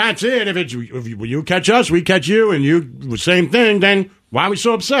 I mean, if that's it, if you catch us, we catch you, and you, same thing, then why are we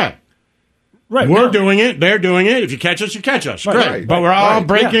so upset? Right. We're doing it. They're doing it. If you catch us, you catch us. Right, Great. right, but right, we're all right,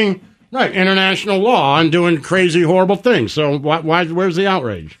 breaking international law and doing crazy, horrible things. So why? Where's the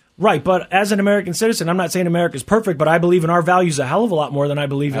outrage? Right, but as an American citizen, I'm not saying America's perfect, but I believe in our values a hell of a lot more than I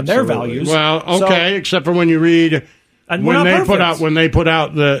believe in their values. Well, okay, except for when you read when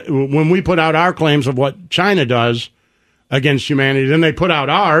we put out our claims of what China does against humanity, then they put out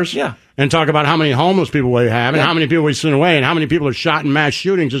ours. Yeah. And talk about how many homeless people we have and how many people we send away and how many people are shot in mass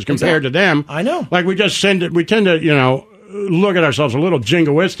shootings as compared to them. I know. Like we tend to, look at ourselves a little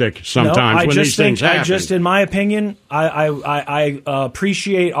jingoistic sometimes when these things happen. In my opinion, I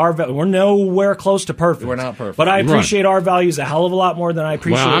appreciate our values. We're nowhere close to perfect. We're not perfect. But I appreciate our values a hell of a lot more than I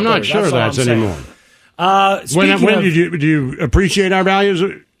appreciate I'm not sure that's anymore. Do you appreciate our values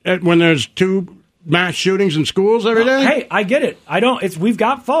when there's 2 mass shootings in schools every day? Hey, I get it. We've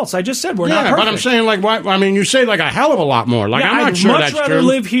got faults. I just said we're not perfect. But I'm saying, you say a hell of a lot more. I'm not sure that's true. I'd much rather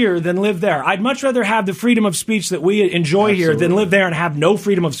live here than live there. I'd much rather have the freedom of speech that we enjoy here than live there and have no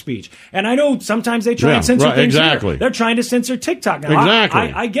freedom of speech. And I know sometimes they try and censor things here. They're trying to censor TikTok now.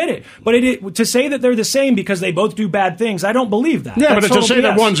 Exactly. I get it. But to say that they're the same because they both do bad things, I don't believe that. Yeah, That's but to say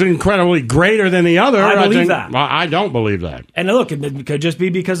that one's incredibly greater than the other, I believe that. I don't believe that. And look, it could just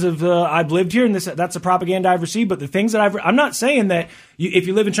be because of I've lived here and that's the propaganda I've received, but the things that I'm not saying that if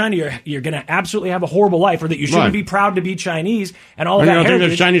you live in China, you're going to absolutely have a horrible life, or that you shouldn't be proud to be Chinese and all of that. I don't think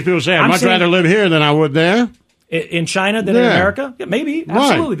there's Chinese people say I'd much rather live here than I would there. In China than in America? Yeah, maybe.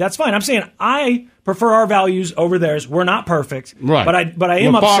 Absolutely. That's fine. I'm saying I prefer our values over theirs. We're not perfect. Right. But I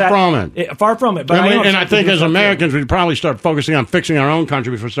am upset. Far from it. But I think as Americans, we'd probably start focusing on fixing our own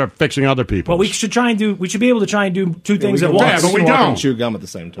country before we start fixing other people. Well, we should be able to try and do 2 things at once. Yeah, but we don't. Chew gum at the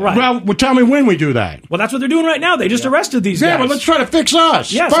same time. Right. Well, tell me when we do that. Well, that's what they're doing right now. They just arrested these guys. Yeah, but let's try to fix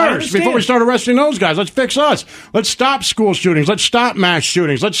us first before we start arresting those guys. Let's fix us. Let's stop school shootings. Let's stop mass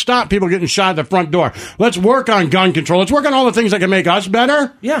shootings. Let's stop people getting shot at the front door. Let's work on gun control. Let's work on all the things that can make us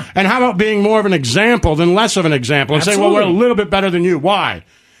better. Yeah. And how about being more of an example than less of an example and say, well, we're a little bit better than you. Why?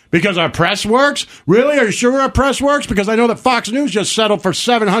 Because our press works? Really? Are you sure our press works? Because I know that Fox News just settled for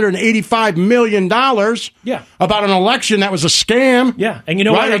 $785 million about an election that was a scam. Yeah. And you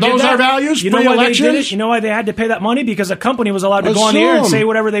know why they did that? Are those that? our values? You know why they did it? You know why they had to pay that money? Because a company was allowed to go on the air and say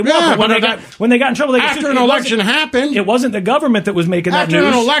whatever they want. Yeah, but when they got in trouble, after an election happened. It wasn't the government that was making that news.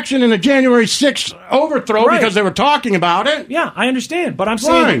 After an election and a January 6th overthrow because they were talking about it. Yeah, I understand. But I'm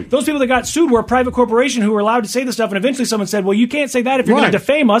saying those people that got sued were a private corporation who were allowed to say this stuff, and eventually someone said, well, you can't say that if you're going to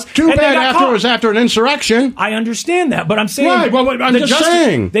defame us. Too bad. It was after an insurrection. I understand that, but I'm saying... Right, well, I'm just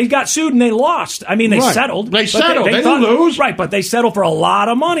saying. They got sued and they lost. I mean, they settled. They settled. They didn't lose. Right, but they settled for a lot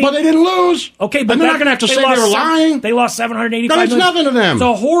of money. But they didn't lose. Okay, but they're not going to have to say they were lying. They lost $785 million. That's nothing to them. It's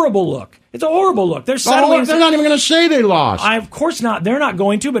a horrible look. It's a horrible look. They're settling. They're not even going to say they lost. Of course not. They're not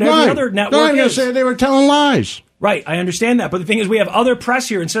going to, but every other network they're not going to say they were telling lies. Right, I understand that. But the thing is, we have other press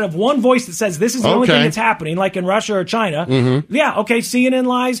here. Instead of one voice that says this is the only thing that's happening, like in Russia or China. Mm-hmm. Yeah, okay, CNN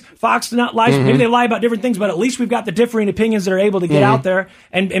lies, Fox not lies. Maybe they lie about different things, but at least we've got the differing opinions that are able to get out there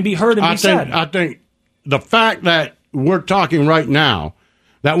and be heard and be said. I think the fact that we're talking right now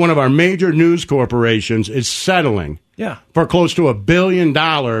that one of our major news corporations is settling for close to $1 billion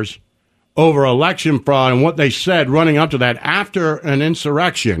over election fraud and what they said running up to that after an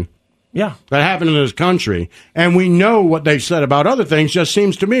insurrection. Yeah. That happened in this country. And we know what they've said about other things. Just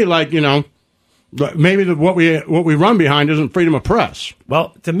seems to me like, maybe what we run behind isn't freedom of press.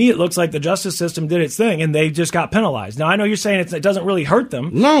 Well, to me, it looks like the justice system did its thing, and they just got penalized. Now, I know you're saying it doesn't really hurt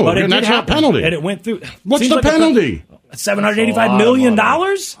them. No, but and that's not penalty. And it went through. What's the penalty? $785 million?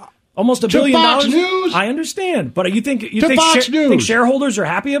 Almost $1 billion. Fox News? I understand. But you think Fox News. Think shareholders are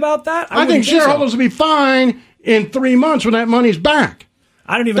happy about that? I think shareholders will be fine in 3 months when that money's back.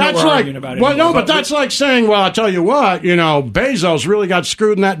 I don't even know what we're arguing about it. Well, no, but that's like saying, well, I'll tell you what, Bezos really got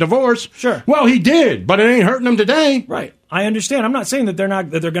screwed in that divorce. Sure. Well, he did, but it ain't hurting him today. Right. I understand. I'm not saying that they're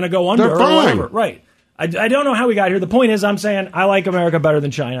going to go under they're or fine. whatever. Right. I don't know how we got here. The point is, I'm saying I like America better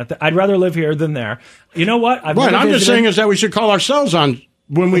than China. I'd rather live here than there. You know what? I'm just saying is that we should call ourselves on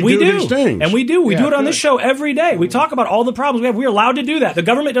when we do these things. And we do. We do it on this show every day. We talk about all the problems we have. We're allowed to do that. The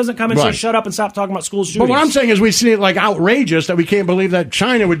government doesn't come and say, shut up and stop talking about school shootings. But what I'm saying is we see it like outrageous that we can't believe that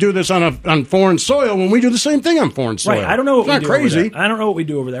China would do this on foreign soil when we do the same thing on foreign soil. Right. I don't know what we do crazy. over there. I don't know what we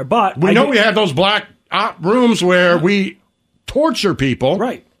do over there. But we know we have those black op rooms where we torture people.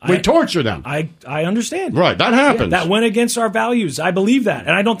 Right. We torture them. I understand. Right. That happens. Yeah, that went against our values. I believe that.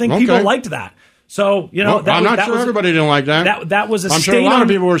 And I don't think people liked that. So, I'm not sure everybody didn't like that. That was a I'm sure a lot of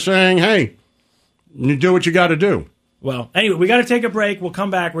people were saying, hey, you do what you got to do. Well, anyway, we got to take a break. We'll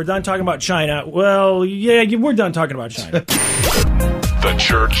come back. We're done talking about China. Well, yeah, we're done talking about China. The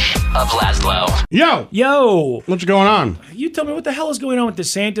Church of Laszlo. Yo, what's going on? You tell me what the hell is going on with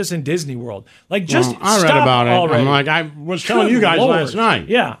DeSantis and Disney World? Like, just I read stop about it. already. I'm like, I was telling Good you guys Lord. last night.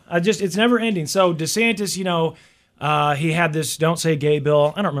 Yeah, it's never ending. So DeSantis, he had this "Don't Say Gay"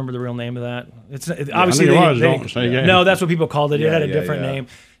 bill. I don't remember the real name of that. Obviously Don't Say Gay. No, that's what people called it. It Yeah, had a yeah, different yeah. name.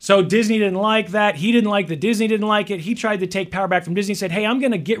 So Disney didn't like that. He didn't like that. Disney didn't like it. He tried to take power back from Disney. Said, "Hey, I'm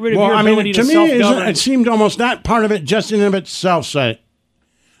going to get rid of your ability to to me, self-govern." it seemed almost that part of it just in and of itself said,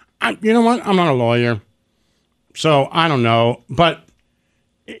 you know what? I'm not a lawyer, so I don't know. But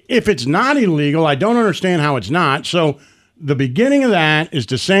if it's not illegal, I don't understand how it's not. So the beginning of that is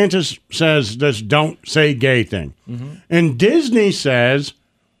DeSantis says this "Don't Say Gay" thing. Mm-hmm. And Disney says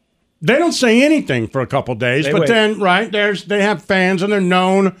they don't say anything for a couple days, They but wait. then, right, they have fans and they're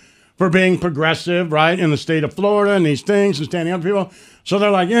known for being progressive, right, in the state of Florida and these things and standing up for people. So they're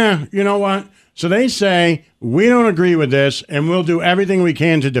like, yeah, you know what? So they say, we don't agree with this and we'll do everything we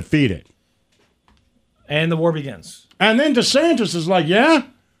can to defeat it. And the war begins. And then DeSantis is like, yeah,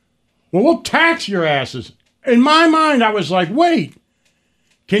 well, we'll tax your asses. In my mind, I was like, wait,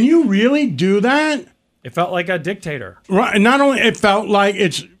 can you really do that? It felt like a dictator. Right. And not only it felt like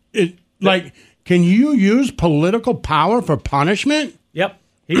like, can you use political power for punishment? Yep.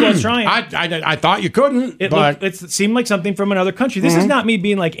 He was trying. I thought you couldn't. It seemed like something from another country. This is not me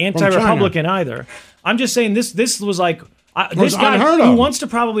being like anti-Republican either. I'm just saying this was like this guy unheard who of. wants to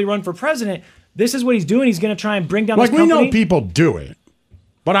probably run for president. This is what he's doing. He's going to try and bring down Like, this we company. know people do it,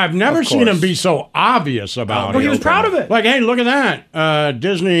 but I've never seen him be so obvious about it. Well, he was proud of it. Like, hey, look at that.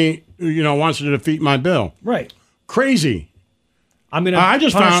 Disney, wants to defeat my bill. Right. Crazy. I'm going to I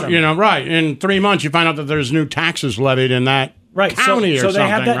just punish found, them. right, in 3 months you find out that there's new taxes levied in that county or so something, they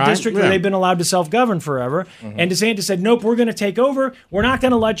have that right? district where Yeah. they've been allowed to self-govern forever. And DeSantis said, nope, we're going to take over. We're not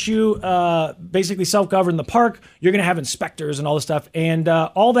going to let you basically self-govern the park. You're going to have inspectors and all this stuff. And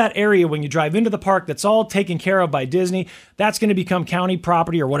all that area, when you drive into the park, that's all taken care of by Disney. That's going to become county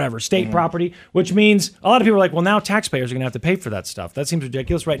property or whatever, state property, which means a lot of people are like, well, now taxpayers are going to have to pay for that stuff. That seems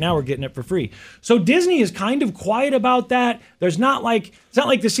ridiculous. Right now, we're getting it for free. So Disney is kind of quiet about that. It's not like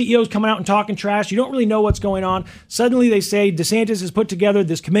the CEO's coming out and talking trash. You don't really know what's going on. Suddenly they say DeSantis has put together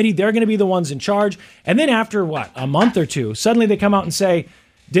this committee. They're going to be the ones in charge. And then after, a month or two, suddenly they come out and say,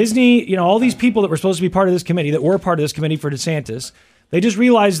 Disney, all these people that were supposed to be part of this committee, that were part of this committee for DeSantis, they just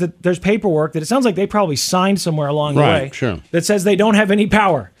realized that there's paperwork that it sounds like they probably signed somewhere along the way that says they don't have any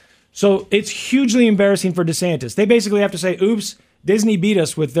power. So it's hugely embarrassing for DeSantis. They basically have to say, oops, Disney beat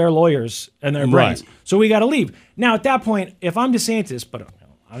us with their lawyers and their brains. Right. So we got to leave. Now, at that point, if I'm DeSantis, but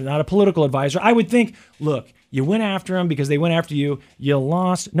I'm not a political advisor, I would think, look, you went after them because they went after you. You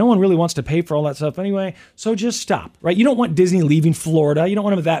lost. No one really wants to pay for all that stuff anyway. So just stop, right? You don't want Disney leaving Florida. You don't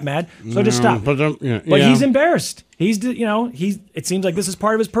want him that mad. So just stop. But he's embarrassed. It seems like this is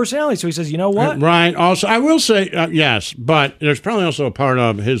part of his personality. So he says, you know what? Right. Also, I will say, yes, but there's probably also a part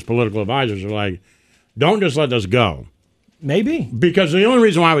of his political advisors who are like, don't just let this go. Maybe. Because the only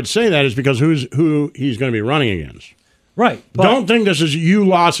reason why I would say that is because who he's going to be running against. Right. Don't think this is you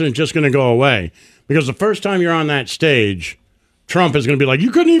lost and it's just going to go away. Because the first time you're on that stage, Trump is going to be like,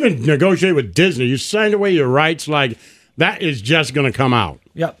 you couldn't even negotiate with Disney. You signed away your rights. Like, that is just going to come out.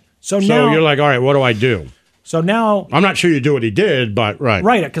 Yep. So you're like, all right, what do I do? So now, I'm not sure you do what he did, but right.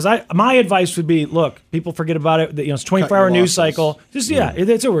 Right, because my advice would be, look, people forget about it. It's 24-hour news cycle. Just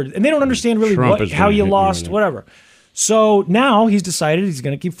it's over, and they don't understand really how you lost, whatever. So now he's decided he's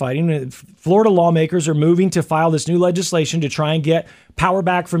going to keep fighting. Florida lawmakers are moving to file this new legislation to try and get power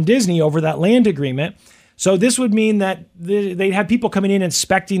back from Disney over that land agreement. So this would mean that they'd have people coming in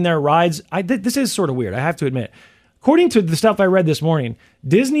inspecting their rides. This is sort of weird, I have to admit. According to the stuff I read this morning,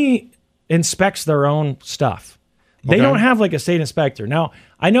 Disney inspects their own stuff. They don't have like a state inspector. Now,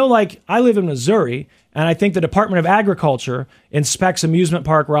 I know like I live in Missouri, and I think the Department of Agriculture inspects amusement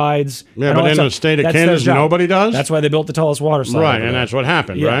park rides. Yeah, but in the state of Kansas, nobody does? That's why they built the tallest water slide. Right, and that's what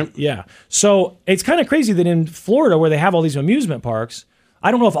happened, right? Yeah. So it's kind of crazy that in Florida, where they have all these amusement parks, I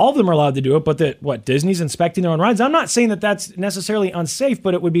don't know if all of them are allowed to do it, but Disney's inspecting their own rides. I'm not saying that that's necessarily unsafe,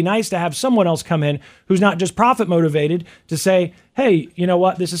 but it would be nice to have someone else come in who's not just profit motivated to say, hey, you know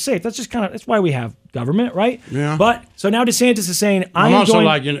what, this is safe. That's why we have government, right? Yeah. But so now DeSantis is saying, I'm also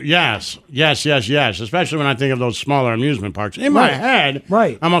like, yes, especially when I think of those smaller amusement parks. In my head,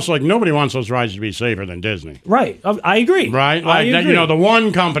 I'm also like, nobody wants those rides to be safer than Disney. Right. I agree. Right? I agree. The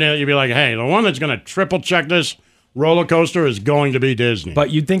one company that you'd be like, hey, the one that's going to triple check this, roller coaster is going to be Disney. But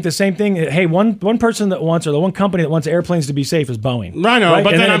you'd think the same thing. Hey, one person that wants, or the one company that wants airplanes to be safe is Boeing. I know, right?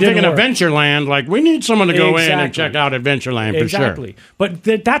 but And then I'm thinking work. Adventureland. Like, we need someone to go in and Exactly. check out Adventureland for Exactly. sure. But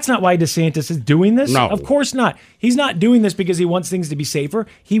that's not why DeSantis is doing this. No. Of course not. He's not doing this because he wants things to be safer.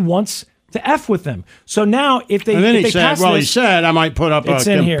 He wants to F with them. So now if they And then if he they said, pass well, he this, said I might put up a it's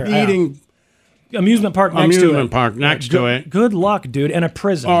in here, competing amusement park next to it. amusement park next to it. Good luck, dude. And a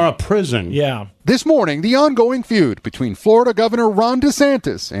prison. Or a prison. Yeah. This morning, the ongoing feud between Florida Governor Ron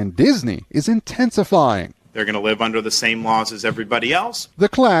DeSantis and Disney is intensifying. They're going to live under the same laws as everybody else. The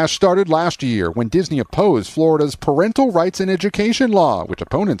clash started last year when Disney opposed Florida's parental rights in education law, which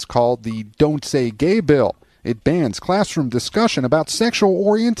opponents called the Don't Say Gay bill. It bans classroom discussion about sexual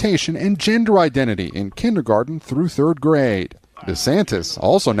orientation and gender identity in kindergarten through third grade. DeSantis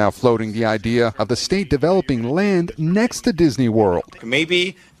also now floating the idea of the state developing land next to Disney World.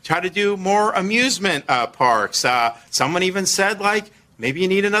 Maybe try to do more amusement parks. Someone even said, like, maybe you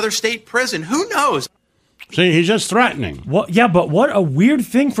need another state prison. Who knows? See, he's just threatening. Well, yeah, but what a weird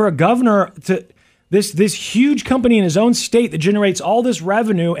thing for a governor to this huge company in his own state that generates all this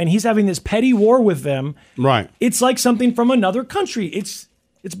revenue, and he's having this petty war with them. Right. It's like something from another country. It's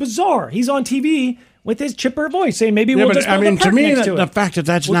bizarre. He's on TV with his chipper voice saying maybe we'll just build a park to me, next to the it. fact that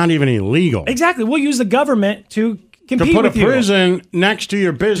that's not even illegal. Exactly. We'll use the government to compete To put a with you. prison next to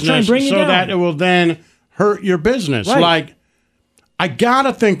your try and business bring you so down. that it will then hurt your business. Right. Like, I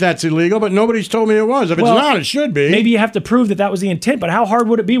gotta think that's illegal, but nobody's told me it was. If Well, it's not, it should be. Maybe you have to prove that that was the intent, but how hard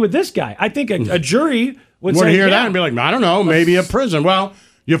would it be with this guy? I think a jury would would say, hear yeah. that and be like, I don't know, maybe a prison. Well,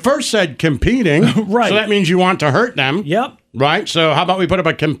 you first said competing, Right. So that means you want to hurt them. Yep. Right. So how about we put up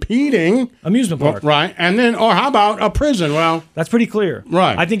a competing amusement park? Right. And then, or how about a prison? Well, that's pretty clear.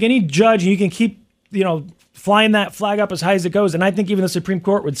 Right. I think any judge, you can keep, flying that flag up as high as it goes. And I think even the Supreme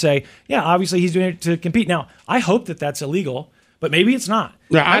Court would say, yeah, obviously he's doing it to compete. Now, I hope that that's illegal, but maybe it's not.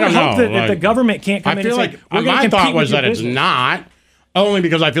 Yeah, I don't would hope know. that the government can't come I in and feel say, like we're going my to compete thought was with your that it's business. not. Only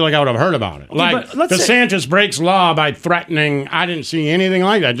because I feel like I would have heard about it. Okay, Like, but let's say- DeSantis breaks law by threatening. I didn't see anything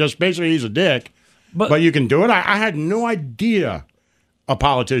like that. Just basically he's a dick. But you can do it. I had no idea a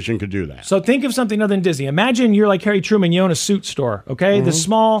politician could do that. So think of something other than Disney. Imagine you're like Harry Truman, you own a suit store, okay? The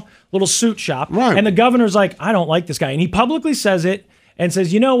small little suit shop. Right. And the governor's like, I don't like this guy. And he publicly says it and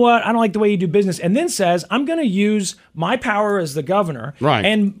says, you know what? I don't like the way you do business. And then says, I'm going to use my power as the governor Right.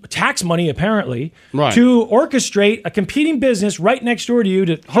 and tax money, apparently, Right. to orchestrate a competing business right next door to you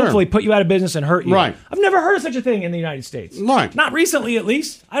to hopefully put you out of business and hurt you. Right. I've never heard of such a thing in the United States. Right. Not recently, at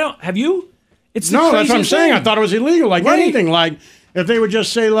least. Have you? It's the No, that's what I'm craziest saying. thing. I thought it was illegal. Like Right. anything. Like if they would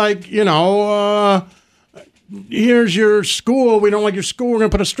just say, like, here's your school. We don't like your school. We're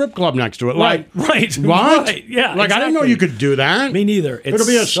going to put a strip club next to it. Like, Right. what? Right. Yeah, Like, I didn't know exactly. you could do that. Me neither. It's It'll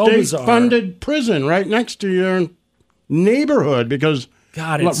be a so bizarre. state-funded prison right next to your neighborhood because,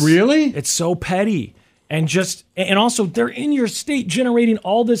 God, what, it's really? It's so petty. And also they're in your state generating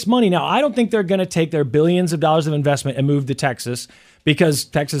all this money. Now, I don't think they're going to take their billions of dollars of investment and move to Texas because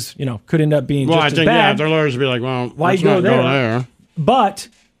Texas, could end up being Well, just I as think, bad. their lawyers would be like, well, Why let's go not there? go there. But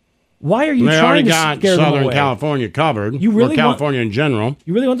why are you They trying already to got scare them Southern away? California covered. You really or California in general.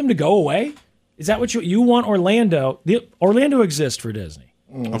 You really want them to go away? Is that what you want? Orlando? Orlando exists for Disney.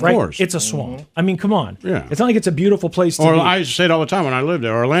 Of right? course. It's a swamp. I mean, come on. Yeah. It's not like it's a beautiful place to Or be. I used to say it all the time when I lived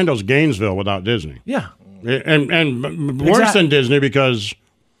there. Orlando's Gainesville without Disney. Yeah. And worse than Disney because,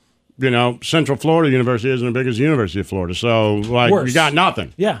 Central Florida University isn't as big as the University of Florida. So, like, Worse. you got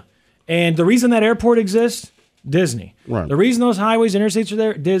nothing. Yeah. And the reason that airport exists, Disney. Right. The reason those highways, interstates are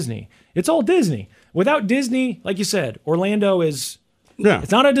there, Disney. It's all Disney. Without Disney, like you said, Orlando is. Yeah.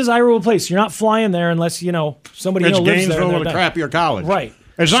 It's not a desirable place. You're not flying there unless, somebody It's lives there. Gainesville and with a they're crappier college. Right.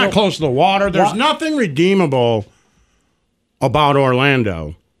 It's not So- close to the water. There's Wha- nothing redeemable about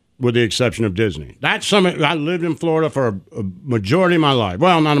Orlando with the exception of Disney. That's something. I lived in Florida for a majority of my life.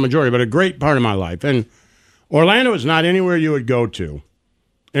 Well, not a majority, but a great part of my life. And Orlando is not anywhere you would go to.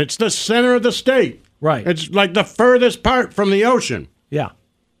 It's the center of the state. Right. It's like the furthest part from the ocean. Yeah.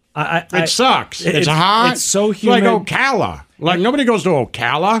 It sucks. It's hot. It's so It's like humid. Ocala. Like nobody goes to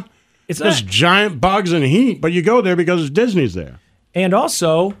Ocala. It's There's not- giant bugs and heat, but you go there because Disney's there. And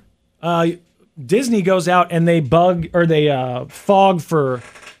also, Disney goes out and they fog for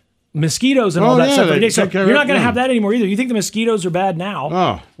mosquitoes and all that stuff every day. So take care you're of not it, going to yeah. have that anymore either. You think the mosquitoes are bad now?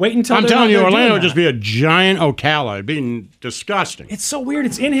 Oh. Wait until I'm they're telling not you, there Orlando doing would just that. be a giant Ocala. It'd be disgusting. It's so weird.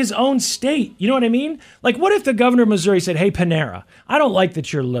 It's in his own state. You know what I mean? Like, what if the governor of Missouri said, hey, Panera, I don't like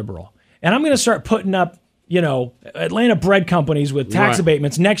that you're liberal, and I'm going to start putting up, Atlanta bread companies with tax Right.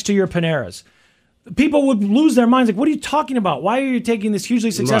 abatements next to your Paneras. People would lose their minds. Like, what are you talking about? Why are you taking this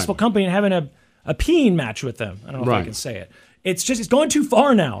hugely successful Right. company and having a peeing match with them. I don't know if I can say it. It's going too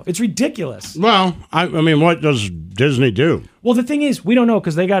far now. It's ridiculous. Well, I mean, what does Disney do? Well, the thing is, we don't know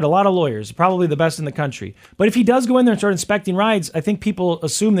because they got a lot of lawyers, probably the best in the country. But if he does go in there and start inspecting rides, I think people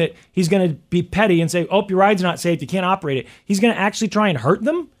assume that he's going to be petty and say, oh, your ride's not safe, you can't operate it. He's going to actually try and hurt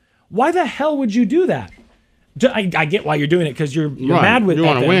them? Why the hell would you do that? I get why you're doing it because you're mad with you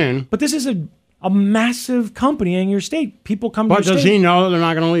want to win. But this is a massive company in your state. People come to your state. But does he know that they're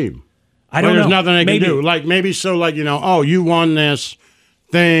not going to leave? I don't know. There's nothing they can do. Like maybe you won this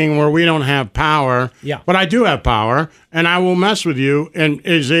thing where we don't have power. Yeah. But I do have power, and I will mess with you. And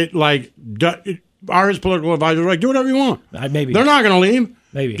is it like are his political advisors like do whatever you want? Maybe they're not going to leave.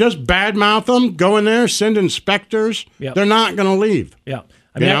 Maybe just badmouth them. Go in there, send inspectors. Yep. They're not going to leave. Yeah.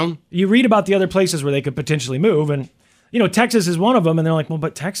 I mean, you read about the other places where they could potentially move, and Texas is one of them. And they're like, well,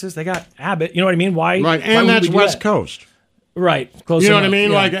 but Texas, they got Abbott. You know what I mean? Why? Right, and that's West Coast. Right. Close you know enough. what I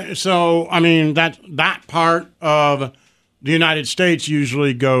mean? Yeah. Like, so, I mean, that part of the United States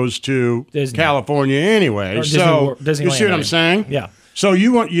usually goes to California anyway. Or so, Disneyland, you see what I'm saying? Yeah. So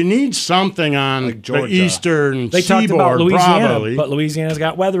you need something on the eastern they seaboard, talked about Louisiana, probably. but Louisiana's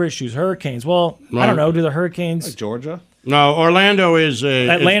got weather issues, hurricanes. Well, I don't know. Do the hurricanes? Like Georgia? No, Orlando is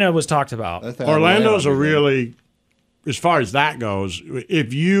Atlanta was talked about. Orlando's a really, as far as that goes,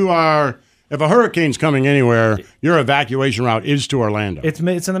 if a hurricane's coming anywhere, your evacuation route is to Orlando. It's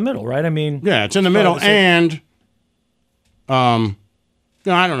in the middle, right? I mean, yeah, it's in the middle, and I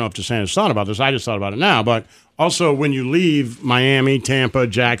don't know if DeSantis thought about this. I just thought about it now, but also when you leave Miami, Tampa,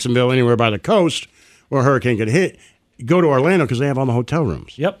 Jacksonville, anywhere by the coast where a hurricane could hit, go to Orlando because they have all the hotel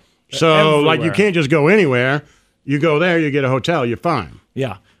rooms. Yep. So like you can't just go anywhere. You go there, you get a hotel, you're fine.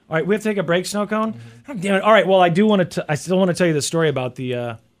 Yeah. All right, we have to take a break, Snow Cone. Oh, damn it! All right, well, I still want to tell you the story about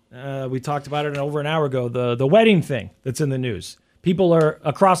the. We talked about it over an hour ago. The wedding thing that's in the news. People are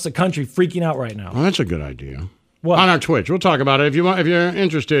across the country freaking out right now. Well, that's a good idea. What? On our Twitch. We'll talk about it. If you're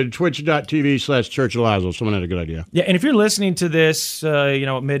interested, twitch.tv/Church of Lazlo. Someone had a good idea. Yeah, and if you're listening to this,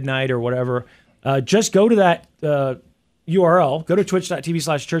 at midnight or whatever, just go to that URL. Go to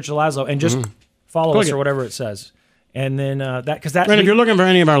twitch.tv/Church of Lazlo and just follow us or whatever it says. And then And if you're looking for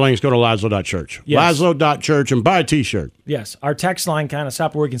any of our links, go to Lazlo.church. Yes. Lazlo.church and buy a T-shirt. Yes. Our text line kind of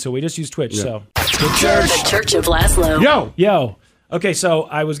stopped working, so we just use Twitch. Yeah. So The Church of Lazlo. Yo. Okay, so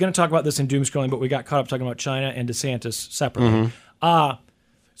I was going to talk about this in doom scrolling, but we got caught up talking about China and DeSantis separately.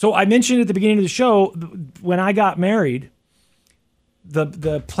 So I mentioned at the beginning of the show, when I got married,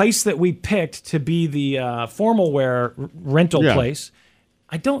 the place that we picked to be the formal wear rental place,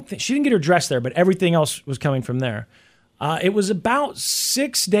 I don't think she didn't get her dress there, but everything else was coming from there. It was about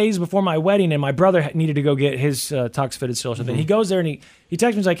 6 days before my wedding, and my brother needed to go get his tux fitted still or something. He goes there and he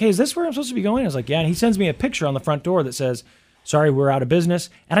texts me, he's like, hey, is this where I'm supposed to be going? I was like, yeah. And he sends me a picture on the front door that says, sorry, we're out of business.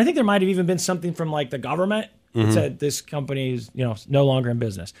 And I think there might have even been something from like the government that said this company is no longer in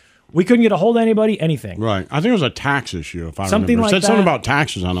business. We couldn't get a hold of anybody, anything. Right. I think it was a tax issue, if I something remember. Like it said that. something about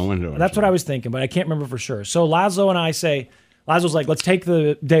taxes on the window. That's what I was thinking, but I can't remember for sure. So Lazlo and I Lazlo's like, let's take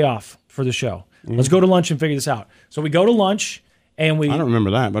the day off for the show. Let's go to lunch and figure this out. So we go to lunch. And I don't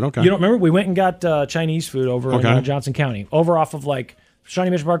remember that, but okay. You don't remember? We went and got Chinese food over in Johnson County, over off of like Shawnee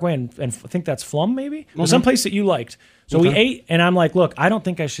Mission Parkway, and I think that's Flum, maybe? Or some place that you liked. So we ate, and I'm like, look, I don't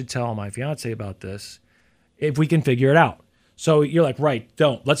think I should tell my fiance about this if we can figure it out. So you're like, right,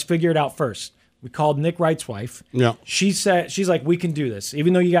 don't. Let's figure it out first. We called Nick Wright's wife. Yeah. She's like, we can do this.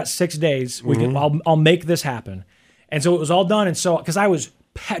 Even though you got 6 days, we can. I'll make this happen. And so it was all done. And so, because I was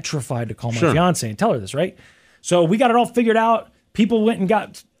petrified to call my fiance and tell her this, right? So we got it all figured out. People went and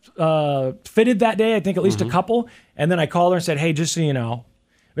got fitted that day, I think at least a couple. And then I called her and said, hey, just so you know,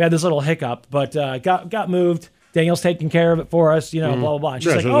 we had this little hiccup, but got moved. Daniel's taking care of it for us, blah, blah, blah. And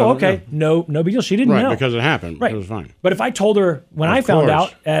she's like, oh, okay. No big deal. She didn't know. Right, because it happened. Right. It was fine. But if I told her when I found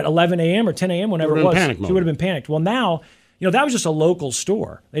out at 11 a.m. or 10 a.m., whenever it was, she would have been panicked. Well, now, that was just a local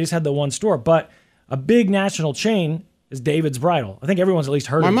store. They just had the one store. But a big national chain is David's Bridal. I think everyone's at least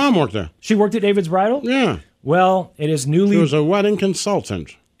heard of it. My mom worked there. She worked at David's Bridal? Yeah. Well, it is newly... She was a wedding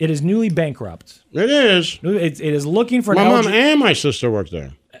consultant. It is newly bankrupt. It is. It is looking for... My mom and my sister worked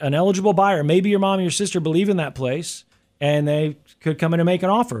there. An eligible buyer. Maybe your mom and your sister believe in that place, and they could come in and make an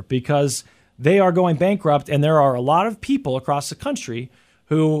offer because they are going bankrupt, and there are a lot of people across the country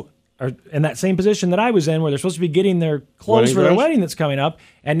who are in that same position that I was in, where they're supposed to be getting their clothes for their wedding that's coming up,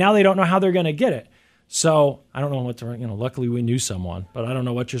 and now they don't know how they're going to get it. So I don't know what to, luckily we knew someone, but I don't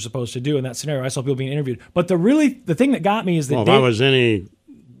know what you're supposed to do in that scenario. I saw people being interviewed. But the thing that got me is that if I was any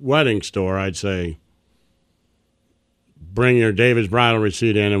wedding store, I'd say bring your David's Bridal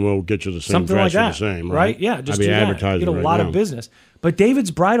receipt in, and we'll get you the same Something dress like that, for the same. right? Yeah, just I'd be do that. advertising Get a right lot now. of business. But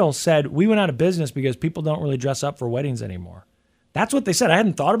David's Bridal said, we went out of business because people don't really dress up for weddings anymore. That's what they said. I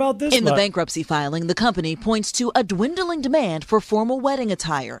hadn't thought about this. In the bankruptcy filing, the company points to a dwindling demand for formal wedding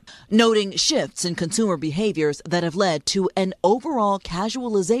attire, noting shifts in consumer behaviors that have led to an overall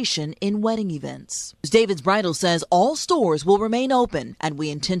casualization in wedding events. David's Bridal says all stores will remain open, and we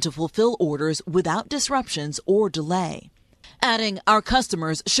intend to fulfill orders without disruptions or delay. Adding, our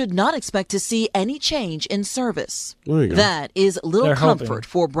customers should not expect to see any change in service. There you go. That is little They're comfort hoping.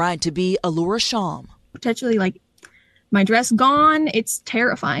 for bride-to-be Allura Sham. Potentially, my dress gone. It's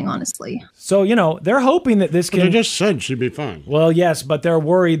terrifying, honestly. So, they're hoping that this But can... they just said she'd be fine. Well, yes, but they're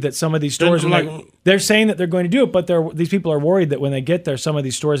worried that some of these stores... they're saying that they're going to do it, but these people are worried that when they get there, some of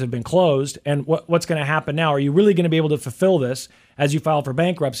these stores have been closed. And what's going to happen now? Are you really going to be able to fulfill this as you file for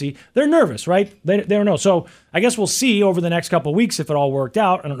bankruptcy? They're nervous, right? They don't know. So I guess we'll see over the next couple of weeks if it all worked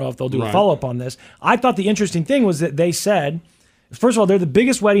out. I don't know if they'll do a follow-up on this. I thought the interesting thing was that they said, first of all, they're the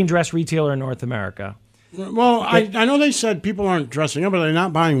biggest wedding dress retailer in North America. Well, I know they said people aren't dressing up, but they're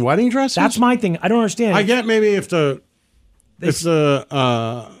not buying wedding dresses? That's my thing. I don't understand. I get maybe if the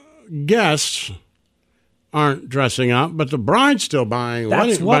guests aren't dressing up, but the bride's still buying wedding.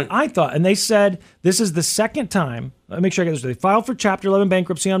 That's what I thought. And they said this is the second time. Let me make sure I get this. They filed for Chapter 11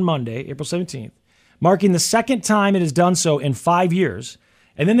 bankruptcy on Monday, April 17th, marking the second time it has done so in 5 years.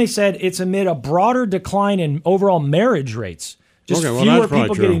 And then they said it's amid a broader decline in overall marriage rates. Just fewer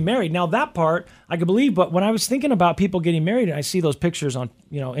people getting married. Now, that part I could believe, but when I was thinking about people getting married, and I see those pictures on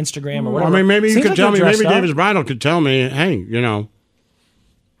Instagram or whatever. I mean, maybe you seems could like tell me, they're maybe dressed up. David's Bridal could tell me, hey,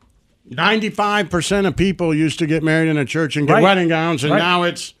 95% of people used to get married in a church and get wedding gowns, and now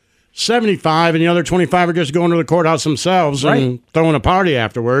it's 75, and the other 25 are just going to the courthouse themselves and throwing a party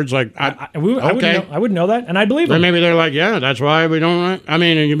afterwards. Like, I wouldn't know that, and I believe them. them. Maybe they're like, yeah, that's why we don't. I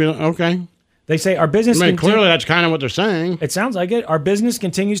mean, and you'd be like, okay. They say our business... clearly that's kind of what they're saying. It sounds like it. Our business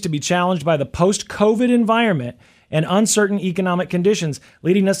continues to be challenged by the post-COVID environment and uncertain economic conditions,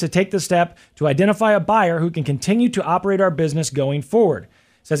 leading us to take the step to identify a buyer who can continue to operate our business going forward. It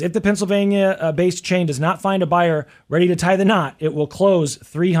says if the Pennsylvania-based chain does not find a buyer ready to tie the knot, it will close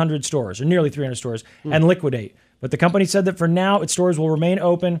 300 stores, or nearly 300 stores, and liquidate. But the company said that for now, its stores will remain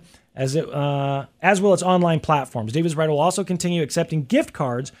open, as will its online platforms. David's Bridal will also continue accepting gift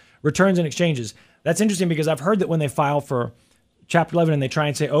cards, returns, and exchanges. That's interesting because I've heard that when they file for Chapter 11 and they try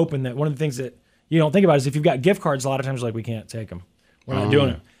and say open, that one of the things that you don't think about is if you've got gift cards, a lot of times we can't take them. We're not doing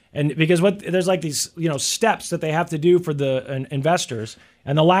it. And because there's these steps that they have to do for the investors,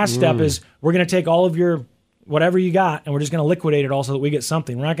 and the last step is we're going to take all of your whatever you got and we're just going to liquidate it all so that we get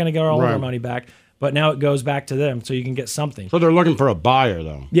something. We're not going to get all of our money back, but now it goes back to them so you can get something. So they're looking for a buyer,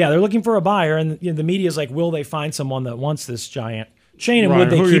 though. Yeah, they're looking for a buyer, and the media is like, will they find someone that wants this giant chain? And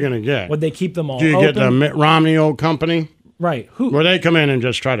Who are you going to get? Would they keep them all? Do you get the Mitt Romney old company? Right. Where they come in and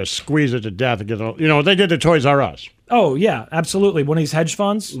just try to squeeze it to death and get they did the Toys R Us. Oh yeah, absolutely. One of these hedge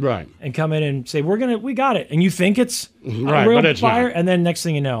funds, right? And come in and say we got it, and you think it's right, a real but it's buyer, not. and then next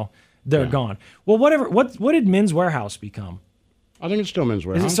thing you know, they're gone. Well, whatever. What did Men's Warehouse become? I think it's still Men's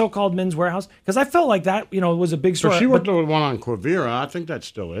Warehouse. Is it so called Men's Warehouse? Because I felt like that was a big store. So she worked with one on Quivira. I think that's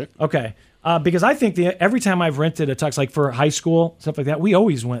still it. Okay, because I think every time I've rented a tux, like for high school stuff like that, we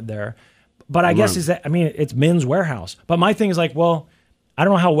always went there. But I guess it's Men's Warehouse. But my thing is like, well, I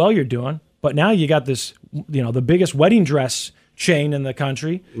don't know how well you're doing, but now you got this, the biggest wedding dress chain in the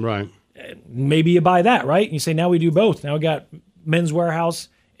country. Right. Maybe you buy that, right? And you say, now we do both. Now we got Men's Warehouse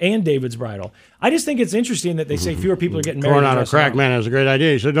and David's Bridal. I just think it's interesting that they say fewer people are getting married. Coronado Crack Man has a great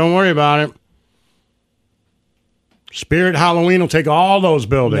idea. He said, don't worry about it. Spirit Halloween will take all those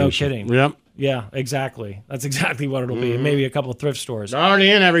buildings. No kidding. Yep. Yeah, exactly. That's exactly what it'll be. And maybe a couple of thrift stores. They're already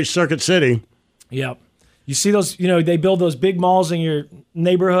in every Circuit City. Yep. You see those, they build those big malls in your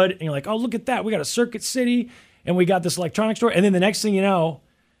neighborhood, and you're like, oh, look at that. We got a Circuit City, and we got this electronics store. And then the next thing you know,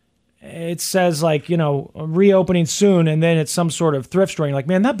 it says reopening soon, and then it's some sort of thrift store. And you're like,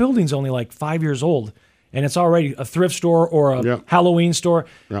 man, that building's only 5 years old, and it's already a thrift store or a Halloween store.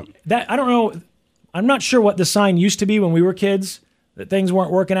 Yep. That I don't know. I'm not sure what the sign used to be when we were kids, that things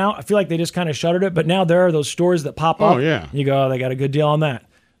weren't working out. I feel like they just kind of shuttered it, but now there are those stores that pop up. Oh, yeah. You go, oh, they got a good deal on that.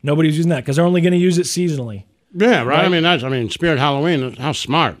 Nobody's using that because they're only going to use it seasonally. Yeah, right. I mean, Spirit Halloween, how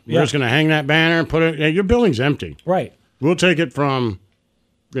smart. We're just going to hang that banner and put it, your building's empty. Right. We'll take it from,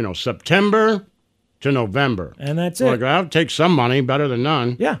 September to November. And that's it. I'll take some money, better than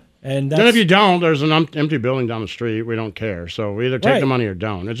none. Yeah. And then if you don't, there's an empty building down the street. We don't care. So we either take the money or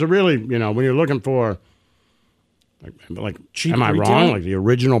don't. It's a really, when you're looking for, like cheap am I retail? wrong? Like the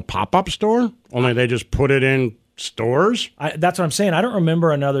original pop-up store? Only they just put it in stores. That's what I'm saying. I don't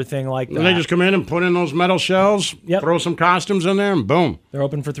remember another thing like that. And they just come in and put in those metal shells, throw some costumes in there, and boom. They're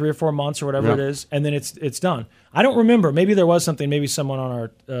open for 3 or 4 months or whatever it is, and then it's done. I don't remember. Maybe there was something. Maybe someone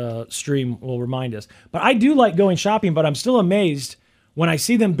on our stream will remind us. But I do like going shopping, but I'm still amazed when I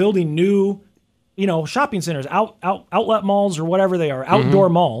see them building new, shopping centers, outlet malls or whatever they are, outdoor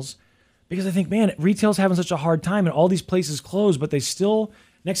malls, because I think, man, retail's having such a hard time and all these places close, but they still,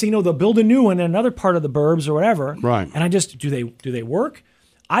 next thing you know, they'll build a new one in another part of the burbs or whatever. Right. And I just, do they work?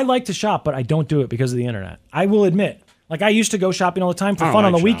 I like to shop, but I don't do it because of the internet. I will admit. Like, I used to go shopping all the time for fun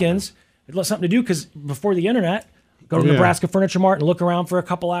on the weekends. It was something to do because before the internet, go to Nebraska Furniture Mart and look around for a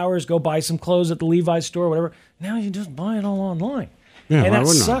couple hours, go buy some clothes at the Levi's store, whatever. Now you just buy it all online. Yeah, and that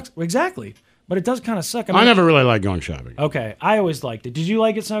wouldn't sucks. Exactly. But it does kind of suck. I never really liked going shopping. Okay. I always liked it. Did you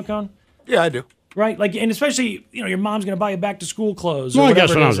like it, Snowcone? Yeah, I do. Right? Like, and especially, your mom's going to buy you back to school clothes. Well, or I guess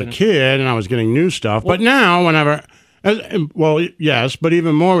when I was a kid and I was getting new stuff. But now, whenever, well, yes, but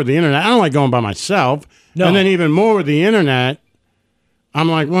even more with the internet, I don't like going by myself. No. And then even more with the internet, I'm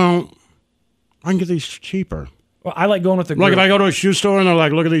like, well, I can get these cheaper. Well, I like going with the group. Like if I go to a shoe store and they're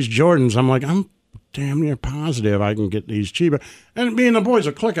like, look at these Jordans, I'm like, I'm damn near positive I can get these cheaper. And me and the boys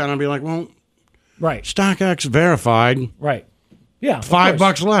will click on it and be like, well, right, StockX verified. Right. Yeah.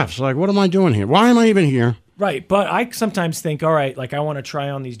 $5 left. So like, what am I doing here? Why am I even here? Right. But I sometimes think, all right, like I want to try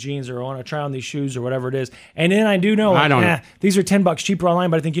on these jeans or I want to try on these shoes or whatever it is. And then I do know, these are $10 cheaper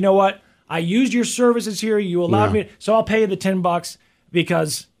online, but I think, you know what? I used your services here. You allowed me. So I'll pay you the $10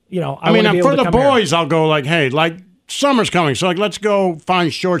 because, I mean, for the boys, I'll go like, hey, like summer's coming. So like, let's go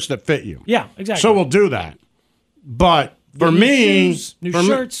find shorts that fit you. Yeah, exactly. So we'll do that. But for me, shoes, new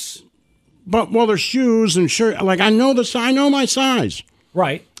shirts. There's shoes and shirt. Like I know my size.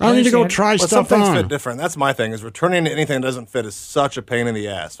 Right. I don't need to go try stuff some things on. fit different. That's my thing. Is returning anything that doesn't fit is such a pain in the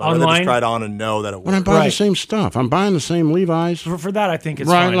ass. So I'd rather just try it on and know that it works. When I buy the same stuff, I'm buying the same Levi's. For that, I think it's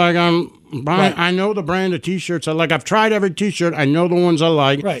right. Fine. Like I'm buying. Right. I know the brand of T-shirts I like. I've tried every T-shirt. I know the ones I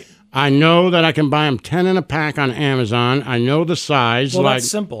like. Right. I know that I can buy them 10 in a pack on Amazon. I know the size. Well, that's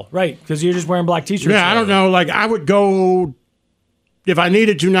simple, right? Because you're just wearing black T-shirts. Yeah, I don't know. Like I would go if I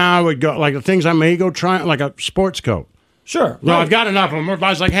needed to. Now I would go like the things I may go try, like a sports coat. Sure. No, I've got enough of them. If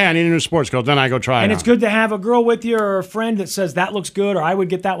I was like, hey, I need a new sports coat, then I go try it. And it's good to have a girl with you or a friend that says that looks good, or I would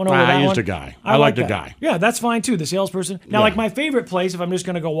get that one over that one. I used a guy. I like the guy. Yeah, that's fine too. The salesperson. Now, like my favorite place, if I'm just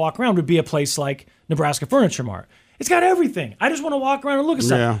going to go walk around, would be a place like Nebraska Furniture Mart. It's got everything. I just want to walk around and look at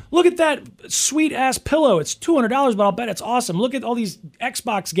stuff. Yeah. Look at that sweet ass pillow. It's $200, but I'll bet it's awesome. Look at all these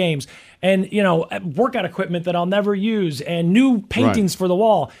Xbox games and workout equipment that I'll never use and new paintings for the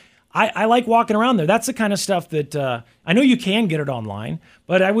wall. I like walking around there. That's the kind of stuff that I know you can get it online,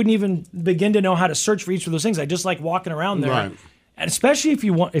 but I wouldn't even begin to know how to search for each of those things. I just like walking around there, and especially if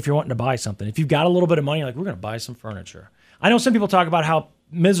you're wanting to buy something. If you've got a little bit of money, like we're going to buy some furniture. I know some people talk about how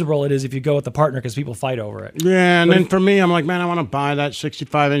miserable it is if you go with the partner because people fight over it. Yeah, and then for me, I'm like, man, I want to buy that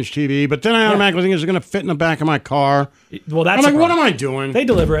 65-inch TV, but then I automatically think, is it going to fit in the back of my car? Well, that's I'm like, what am I doing? They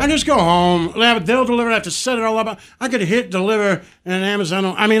deliver it. I just go home. They'll deliver it. I have to set it all up. I could hit deliver and Amazon.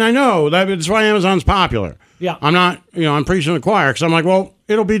 I mean, I know that's why Amazon's popular. Yeah. I'm not, I'm preaching to the choir because I'm like, well,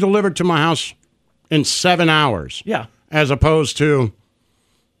 it'll be delivered to my house in 7 hours. Yeah. As opposed to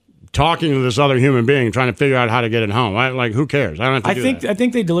talking to this other human being, trying to figure out how to get it home. Like, who cares? I don't have to do that. I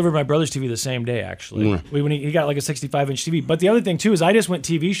think they delivered my brother's TV the same day, actually. When he got like a 65-inch TV. But the other thing, too, is I just went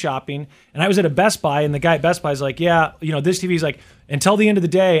TV shopping, and I was at a Best Buy, and the guy at Best Buy is like, yeah, this TV's like, until the end of the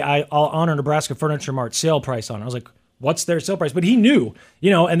day, I'll honor Nebraska Furniture Mart sale price on it. I was like, what's their sale price? But he knew,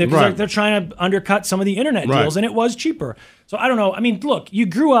 and they're trying to undercut some of the internet deals, and it was cheaper. So I don't know. I mean, look, you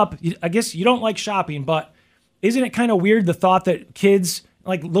grew up, I guess you don't like shopping, but isn't it kind of weird the thought that kids...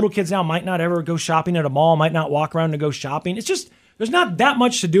 like little kids now might not ever go shopping at a mall, might not walk around to go shopping. It's just, there's not that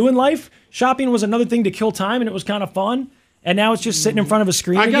much to do in life. Shopping was another thing to kill time and it was kind of fun. And now it's just sitting in front of a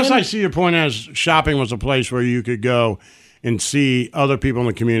screen I guess again. I see your point as shopping was a place where you could go and see other people in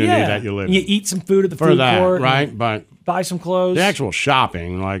the community that you live in. You eat some food at the food court. Right? But buy some clothes. The actual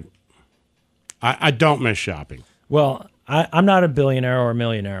shopping, like, I don't miss shopping. Well, I'm not a billionaire or a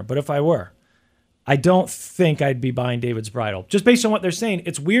millionaire, but if I were, I don't think I'd be buying David's Bridal. Just based on what they're saying,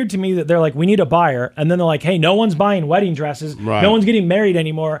 it's weird to me that they're like, we need a buyer, and then they're like, hey, no one's buying wedding dresses. Right. No one's getting married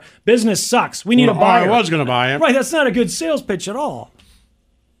anymore. Business sucks. We need a buyer. I was going to buy it. Right, that's not a good sales pitch at all.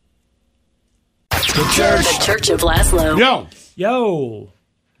 The Church of Laszlo. Yo. Yo.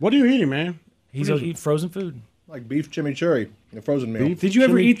 What are you eating, man? He's eating frozen food. Like beef chimichurri, the frozen meal. Did you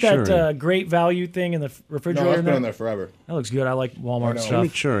ever eat that Great Value thing in the refrigerator? No, that's been in there forever. That looks good. I like Walmart stuff.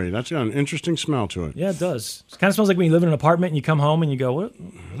 Chimichurri. That's got an interesting smell to it. Yeah, it does. It kind of smells like when you live in an apartment and you come home and you go, "What?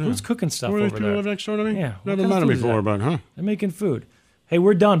 Who's cooking stuff Where over these people there?" live next door to me? Yeah, Never met them before, but They're making food. Hey,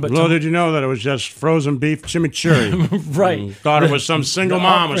 we're done. But little did you know that it was just frozen beef chimichurri. Right. Thought it was some single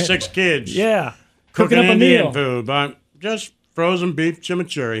mom with 6 kids. Yeah. Cooking up a Indian meal. food, but just frozen beef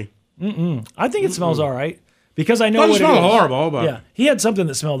chimichurri. I think it smells all right. Because I know Doesn't what it smell is. horrible, but yeah, he had something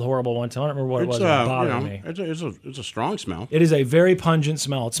that smelled horrible one time. I don't remember what it was. It bothered me. It's a strong smell. It is a very pungent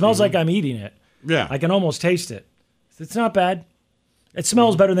smell. It smells like I'm eating it. Yeah. I can almost taste it. It's not bad. It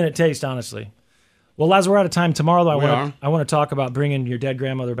smells better than it tastes, honestly. Well, Laz, we're out of time. Tomorrow, though, I want to talk about bringing your dead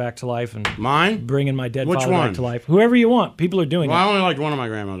grandmother back to life and bringing my dead father back to life. Whoever you want. People are doing it. I only liked one of my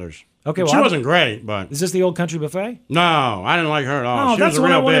grandmothers. Okay, she wasn't great, but... Is this the Old Country Buffet? No, I didn't like her at all. Oh, She that's was a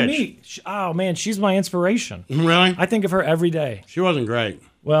what I real want to bitch. meet. Oh, man, she's my inspiration. Really? I think of her every day. She wasn't great.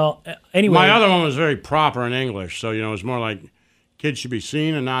 Well, anyway... My other one was very proper in English, so, it was more like kids should be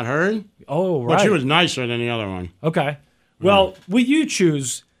seen and not heard. Oh, right. But she was nicer than the other one. Okay. Well, what you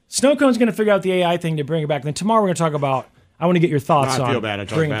choose... Snowcone's going to figure out the AI thing to bring her back. Then tomorrow we're going to talk about... I want to get your thoughts on I feel bad. I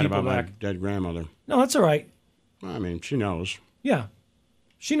talked bringing bad people about my back. dead grandmother. No, that's all right. I mean, she knows. Yeah.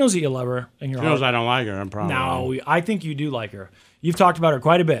 She knows that you love her in your She heart. knows I don't like her. I'm probably No, I think you do like her. You've talked about her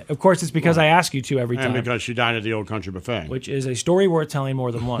quite a bit. Of course, it's because I ask you to every time. And because she died at the Old Country Buffet. Which is a story worth telling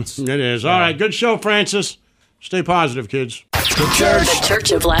more than once. It is. All right, good show, Francis. Stay positive, kids. The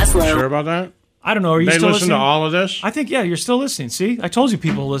Church of Laszlo. Sure about that? I don't know. Are you they still listen listening? to all of this? I think, yeah, you're still listening. See? I told you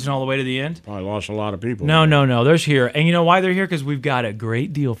people listen all the way to the end. Probably lost a lot of people. No. They're here. And you know why they're here? Because we've got a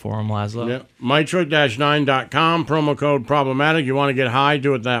great deal for them, Laszlo. Yep. Mitra-9.com, promo code problematic. You want to get high,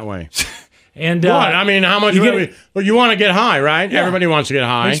 do it that way. And what? I mean, how much? Well, you want to get high, right? Yeah. Everybody wants to get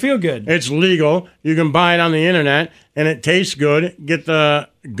high. Makes feel good. It's legal. You can buy it on the internet, and it tastes good. Get the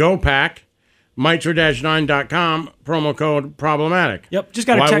Go Pack. Mitra-9.com, promo code problematic. Yep, just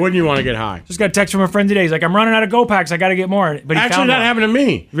got. Why wouldn't you want to get high? Just got a text from a friend today. He's like, "I'm running out of Go Packs. I got to get more." But he Actually, found that one. happened to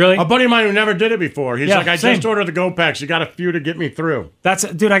me. Really? A buddy of mine who never did it before. He's Yeah, like, "I same. just ordered the Go Packs. You got a few to get me through."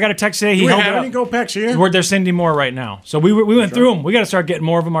 Dude. I got a text today. He Do we held have it any up. Go Packs here? They're sending more right now. So we went through them. We got to start getting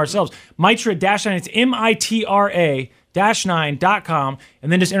more of them ourselves. Mitra-9. It's Mitra-9.com,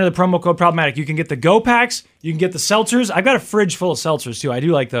 and then just enter the promo code problematic. You can get the Go Packs. You can get the seltzers. I've got a fridge full of seltzers too. I do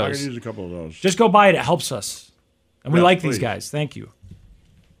like I those. could use a couple of those. Just go buy it. It helps us, and we Yes, like please. these guys. Thank you.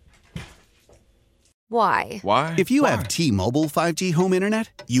 Why? Why? If you have T-Mobile 5G home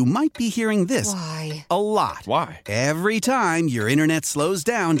internet, you might be hearing this Why? a lot. Why? Every time your internet slows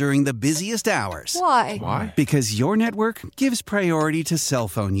down during the busiest hours. Why? Why? Because your network gives priority to cell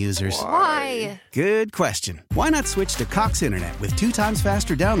phone users. Why? Good question. Why not switch to Cox Internet with 2 times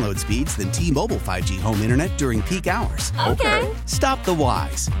faster download speeds than T-Mobile 5G home internet during peak hours? Okay. Stop the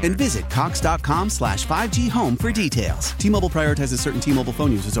whys and visit cox.com/5G home for details. T-Mobile prioritizes certain T-Mobile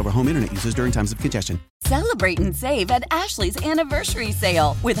phone users over home internet users during times of congestion. Celebrate and save at Ashley's Anniversary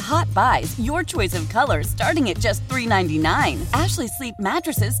Sale. With Hot Buys, your choice of colors starting at just $3.99. Ashley Sleep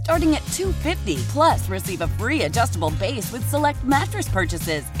mattresses starting at $2.50. Plus, receive a free adjustable base with select mattress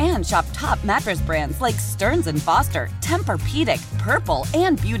purchases. And shop top mattress brands like Stearns & Foster, Tempur-Pedic, Purple,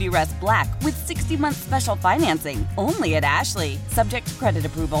 and Beautyrest Black with 60-month special financing. Only at Ashley. Subject to credit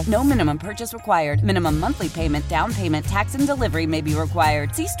approval. No minimum purchase required. Minimum monthly payment, down payment, tax, and delivery may be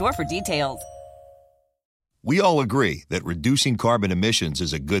required. See store for details. We all agree that reducing carbon emissions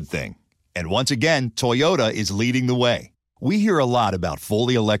is a good thing. And once again, Toyota is leading the way. We hear a lot about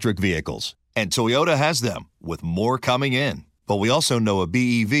fully electric vehicles, and Toyota has them, with more coming in. But we also know a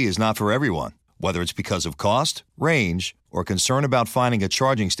BEV is not for everyone, whether it's because of cost, range, or concern about finding a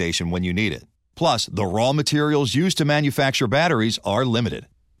charging station when you need it. Plus, the raw materials used to manufacture batteries are limited.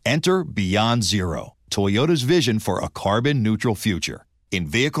 Enter Beyond Zero, Toyota's vision for a carbon-neutral future. In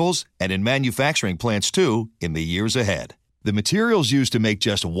vehicles and in manufacturing plants, too, in the years ahead. The materials used to make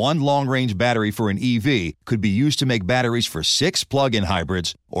just one long-range battery for an EV could be used to make batteries for 6 plug-in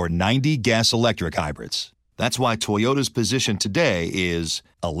hybrids or 90 gas-electric hybrids. That's why Toyota's position today is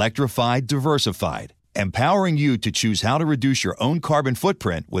electrified, diversified, empowering you to choose how to reduce your own carbon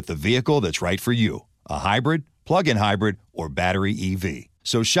footprint with the vehicle that's right for you, a hybrid, plug-in hybrid, or battery EV.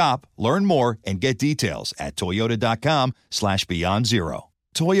 So shop, learn more, and get details at toyota.com/beyond zero.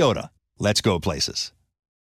 Toyota, let's go places.